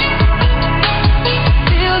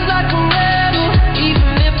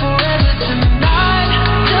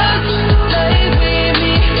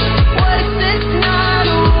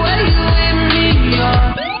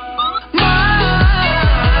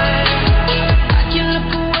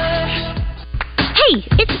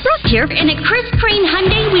 Here, and at Chris Crane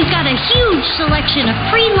Hyundai, we've got a huge selection of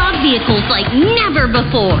pre-loved vehicles like never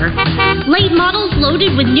before. Late models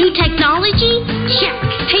loaded with new technology? Check.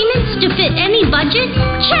 Payments to fit any budget?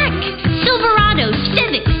 Check. Silverados,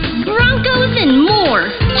 Civics, Broncos, and more.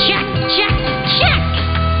 Check, check, check.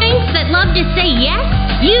 Banks that love to say yes?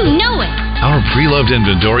 You know it. Our pre-loved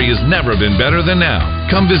inventory has never been better than now.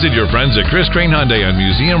 Come visit your friends at Chris Crane Hyundai on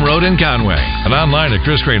Museum Road in Conway and online at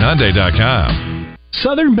chriscranehyundai.com.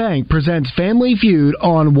 Southern Bank presents Family Feud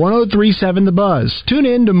on 103.7 The Buzz. Tune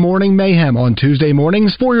in to Morning Mayhem on Tuesday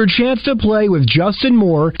mornings for your chance to play with Justin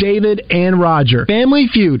Moore, David, and Roger. Family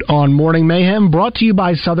Feud on Morning Mayhem brought to you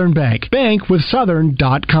by Southern Bank.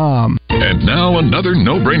 Bankwithsouthern.com. And now another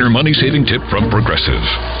no-brainer money-saving tip from Progressive.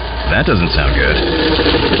 That doesn't sound good.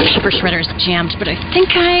 The paper shredder's jammed, but I think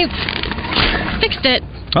I fixed it.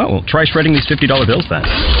 Oh, well, try shredding these $50 bills then.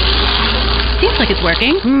 Seems like it's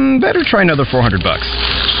working. Better try another $400.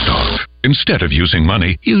 Stop. Instead of using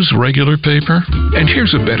money, use regular paper. And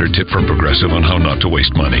here's a better tip from Progressive on how not to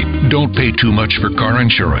waste money. Don't pay too much for car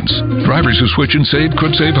insurance. Drivers who switch and save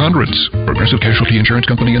could save hundreds. Progressive Casualty Insurance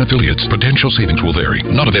Company and Affiliates. Potential savings will vary.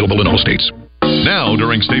 Not available in all states. Now,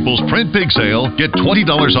 during Staples Print Big Sale, get $20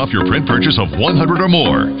 off your print purchase of $100 or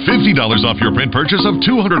more, $50 off your print purchase of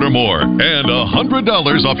 $200 or more, and $100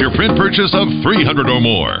 off your print purchase of $300 or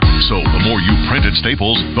more. So the more you print at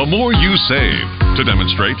Staples, the more you save. To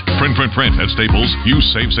demonstrate, print at Staples, you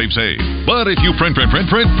save. But if you print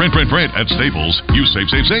at Staples, you save.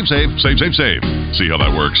 See how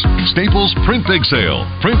that works? Staples Print Big Sale.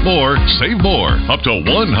 Print more, save more. Up to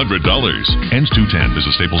 $100. Ends 2/10.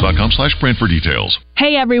 Visit staples.com/print for details. details.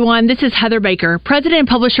 Hey everyone, this is Heather Baker, president and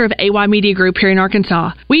publisher of AY Media Group here in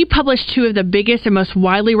Arkansas. We publish two of the biggest and most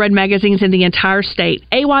widely read magazines in the entire state,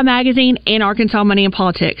 AY Magazine and Arkansas Money and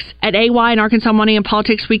Politics. At AY and Arkansas Money and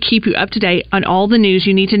Politics, we keep you up to date on all the news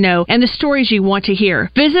you need to know and the stories you want to hear.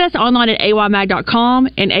 Visit us online at aymag.com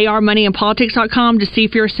and armoneyandpolitics.com to see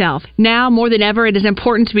for yourself. Now, more than ever, it is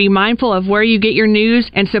important to be mindful of where you get your news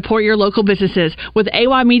and support your local businesses. With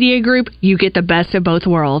AY Media Group, you get the best of both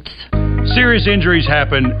worlds. Serious injuries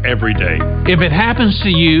happen every day. If it happens to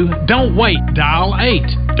you, don't wait. Dial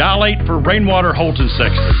 8. Dial 8 for Rainwater Holton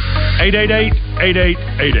Sexton.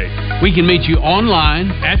 888-8888. We can meet you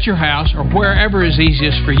online, at your house, or wherever is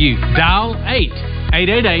easiest for you. Dial 8.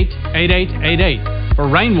 888-8888. For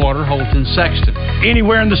Rainwater Holton Sexton.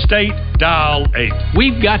 Anywhere in the state, dial 8.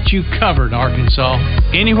 We've got you covered, Arkansas.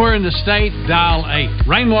 Anywhere in the state, dial 8.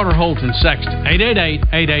 Rainwater Holton Sexton.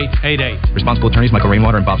 888-8888. Responsible attorneys Michael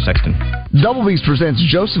Rainwater and Bob Sexton. Double B's presents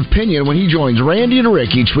Joseph Pinion when he joins Randy and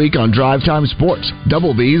Rick each week on Drive Time Sports.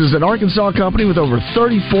 Double B's is an Arkansas company with over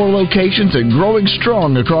 34 locations and growing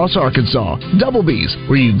strong across Arkansas. Double B's,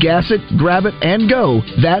 where you gas it, grab it, and go.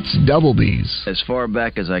 That's Double B's. As far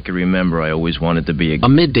back as I can remember, I always wanted to be a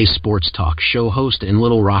midday sports talk show host in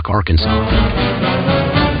Little Rock, Arkansas.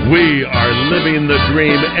 We are living the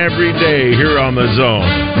dream every day here on The Zone.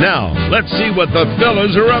 Now, let's see what the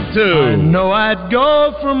fellas are up to. I know I'd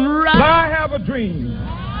go from I have a dream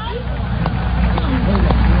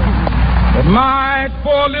that my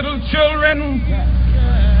 4 little children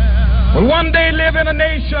will one day live in a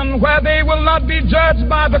nation where they will not be judged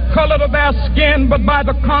by the color of their skin, but by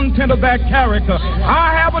the content of their character.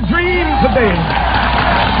 I have a dream today.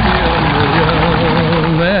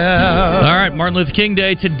 All right, Martin Luther King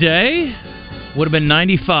Day today would have been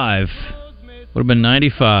 95. Would have been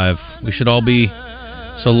 95. We should all be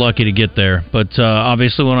so lucky to get there. But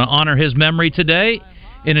obviously we want to honor his memory today,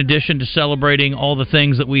 in addition to celebrating all the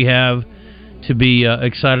things that we have to be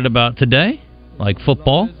excited about today, like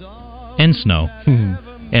football and snow.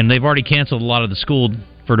 And they've already canceled a lot of the school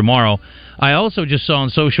for tomorrow. I also just saw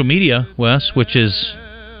on social media, Wes, which is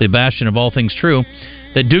the bastion of all things true,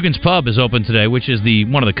 that Dugan's Pub is open today, which is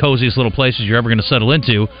one of the coziest little places you're ever going to settle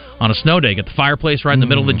into on a snow day. Got the fireplace right in the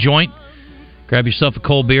middle of the joint. Grab yourself a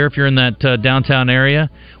cold beer if you're in that downtown area.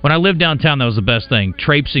 When I lived downtown, that was the best thing.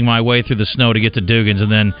 Traipsing my way through the snow to get to Dugan's, and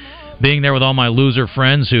then being there with all my loser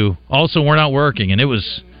friends who also were not working, and it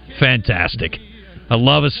was fantastic. I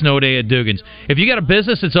love a snow day at Dugan's. If you got a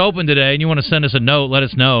business that's open today and you want to send us a note, let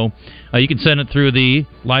us know. You can send it through the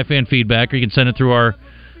live fan feedback, or you can send it through our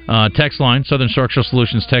text line, Southern Structural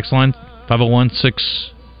Solutions text line,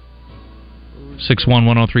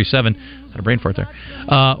 501-661-1037. Had a brain fart there.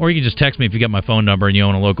 Or you can just text me if you got my phone number and you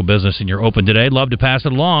own a local business and you're open today. Love to pass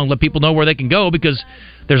it along. Let people know where they can go, because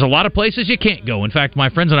there's a lot of places you can't go. In fact, my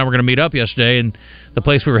friends and I were going to meet up yesterday, and the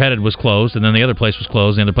place we were headed was closed, and then the other place was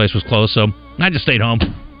closed, and the other place was closed, so I just stayed home,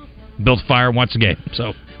 built a fire, and watched the game.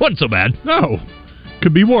 So, wasn't so bad. No.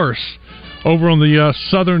 Could be worse. Over on the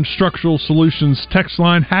Southern Structural Solutions text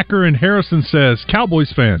line, Hacker in Harrison says,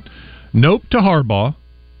 Cowboys fan, nope to Harbaugh.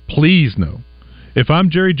 Please no. If I'm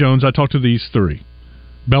Jerry Jones, I talk to these three: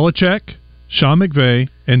 Belichick, Sean McVay,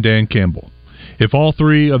 and Dan Campbell. If all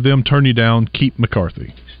three of them turn you down, keep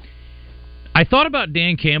McCarthy. I thought about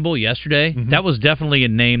Dan Campbell yesterday. Mm-hmm. That was definitely a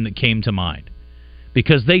name that came to mind,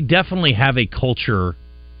 because they definitely have a culture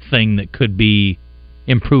thing that could be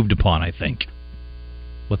improved upon, I think,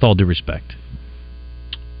 with all due respect.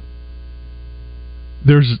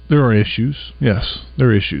 There are issues. Yes, there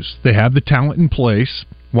are issues. They have the talent in place.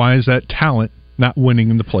 Why is that talent not winning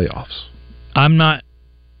in the playoffs? I'm not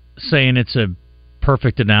saying it's a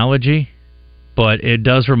perfect analogy, but it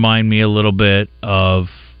does remind me a little bit of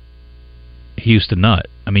Houston Nutt.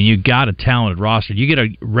 I mean, you got a talented roster. You get a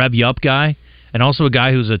rev you up guy, and also a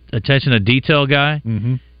guy who's an attention to detail guy.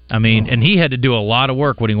 Mm-hmm. I mean, and he had to do a lot of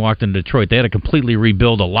work when he walked into Detroit. They had to completely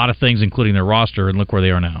rebuild a lot of things, including their roster, and look where they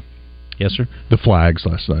are now. Yes, sir? The flags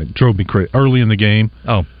last night drove me crazy. Early in the game.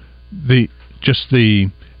 Oh.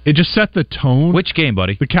 It just set the tone. Which game,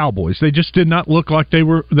 buddy? The Cowboys. They just did not look like they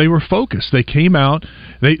were focused. They came out,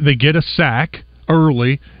 they get a sack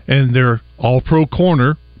early, and their all-pro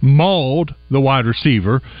corner mauled the wide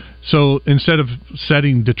receiver. So instead of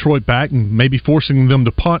setting Detroit back and maybe forcing them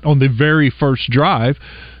to punt on the very first drive,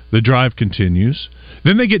 the drive continues.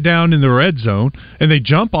 Then they get down in the red zone, and they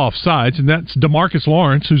jump off sides, and that's DeMarcus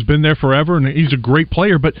Lawrence, who's been there forever, and he's a great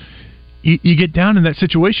player, but you get down in that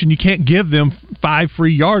situation, you can't give them 5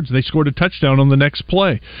 free yards. They scored a touchdown on the next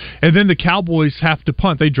play. And then the Cowboys have to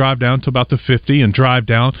punt. They drive down to about the 50 and drive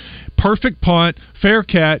down. Perfect punt, fair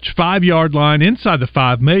catch, 5-yard line, inside the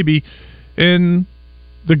 5 maybe. and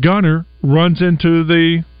the gunner runs into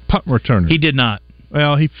the punt returner. He did not.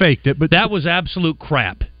 Well, he faked it, but that was absolute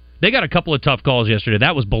crap. They got a couple of tough calls yesterday.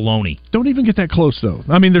 That was baloney. Don't even get that close, though.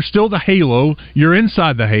 I mean, there's still the halo. You're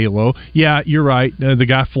inside the halo. Yeah, you're right. The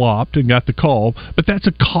guy flopped and got the call, but that's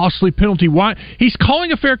a costly penalty. Why? He's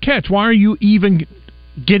calling a fair catch. Why are you even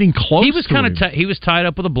getting close? He was kind of he was tied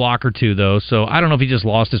up with a block or two, though. So I don't know if he just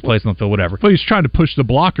lost his place on the field. Whatever. Well, he's trying to push the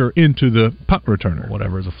blocker into the punt returner.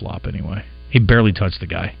 Whatever is a flop anyway. He barely touched the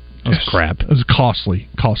guy. That was crap. It was a costly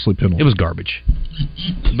penalty. It was garbage.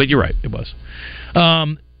 But you're right. It was.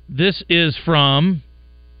 This is from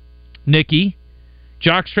Nikki.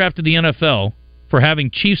 Jockstrap to the NFL for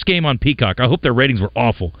having Chiefs game on Peacock. I hope their ratings were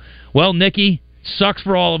awful. Well, Nikki, sucks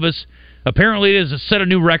for all of us. Apparently it is a set a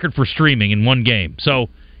new record for streaming in one game. So,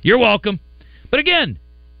 you're welcome. But again,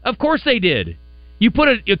 of course they did. You put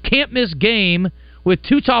a can't-miss game with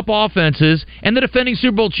two top offenses and the defending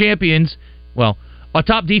Super Bowl champions, well, a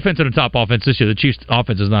top defense and a top offense this year. The Chiefs'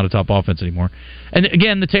 offense is not a top offense anymore. And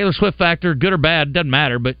again, the Taylor Swift factor, good or bad, doesn't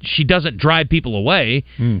matter, but she doesn't drive people away.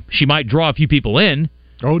 She might draw a few people in.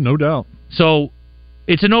 Oh, no doubt. So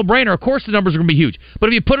it's a no-brainer. Of course the numbers are going to be huge. But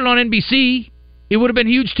if you put it on NBC, it would have been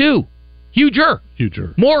huge too. Huger.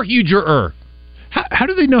 More huger. How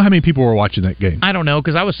do they know how many people were watching that game? I don't know,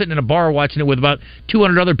 because I was sitting in a bar watching it with about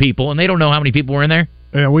 200 other people, and they don't know how many people were in there.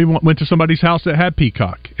 Yeah, we went to somebody's house that had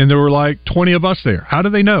Peacock, and there were like 20 of us there. How do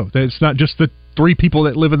they know that it's not just the 3 people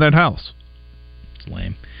that live in that house? It's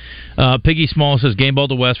lame. Piggy Small says, Game Ball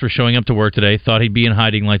to West for showing up to work today. Thought he'd be in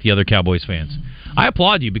hiding like the other Cowboys fans. I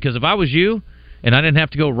applaud you, because if I was you and I didn't have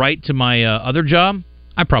to go right to my other job,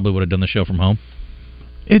 I probably would have done the show from home.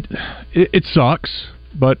 It sucks,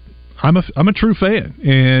 but I'm a true fan,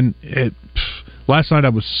 and last night I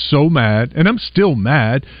was so mad, and I'm still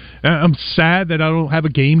mad. I'm sad that I don't have a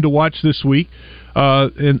game to watch this week.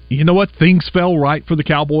 And you know what? Things fell right for the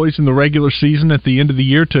Cowboys in the regular season at the end of the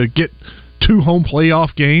year to get 2 home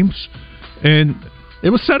playoff games, and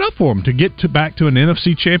it was set up for them to get back to an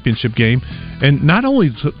NFC Championship game, and not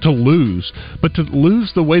only to lose, but to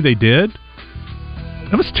lose the way they did.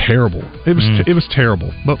 That was terrible. It was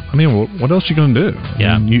terrible. But I mean, what else are you going to do?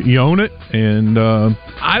 Yeah, I mean, you own it, and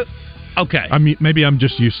okay. I mean, maybe I'm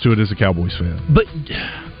just used to it as a Cowboys fan. But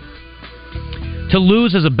to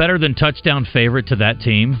lose as a better than touchdown favorite to that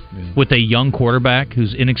team with a young quarterback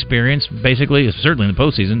who's inexperienced, basically, certainly in the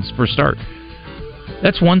postseason, his first start.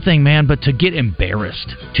 That's one thing, man. But to get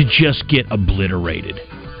embarrassed, to just get obliterated,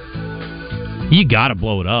 you got to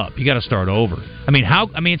blow it up. You got to start over. I mean,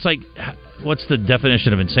 it's like, what's the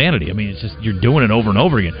definition of insanity? I mean, it's just you're doing it over and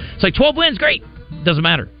over again. It's like 12 wins, great. Doesn't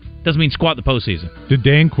matter. Doesn't mean squat the postseason. Did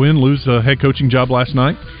Dan Quinn lose the head coaching job last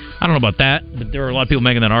night? I don't know about that, but there were a lot of people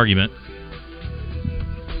making that argument.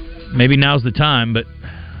 Maybe now's the time, but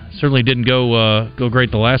certainly didn't go great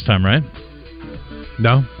the last time, right?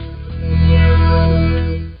 No.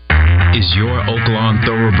 Is your Oaklawn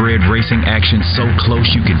Thoroughbred racing action so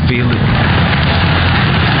close you can feel it?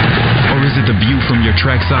 Or is it the view from your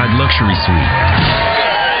trackside luxury suite?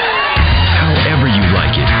 However you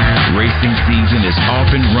like it, racing season is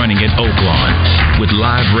off and running at Oaklawn with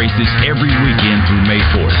live races every weekend through May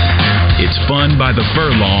 4th. It's fun by the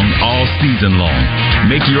furlong all season long.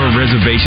 Make your reservation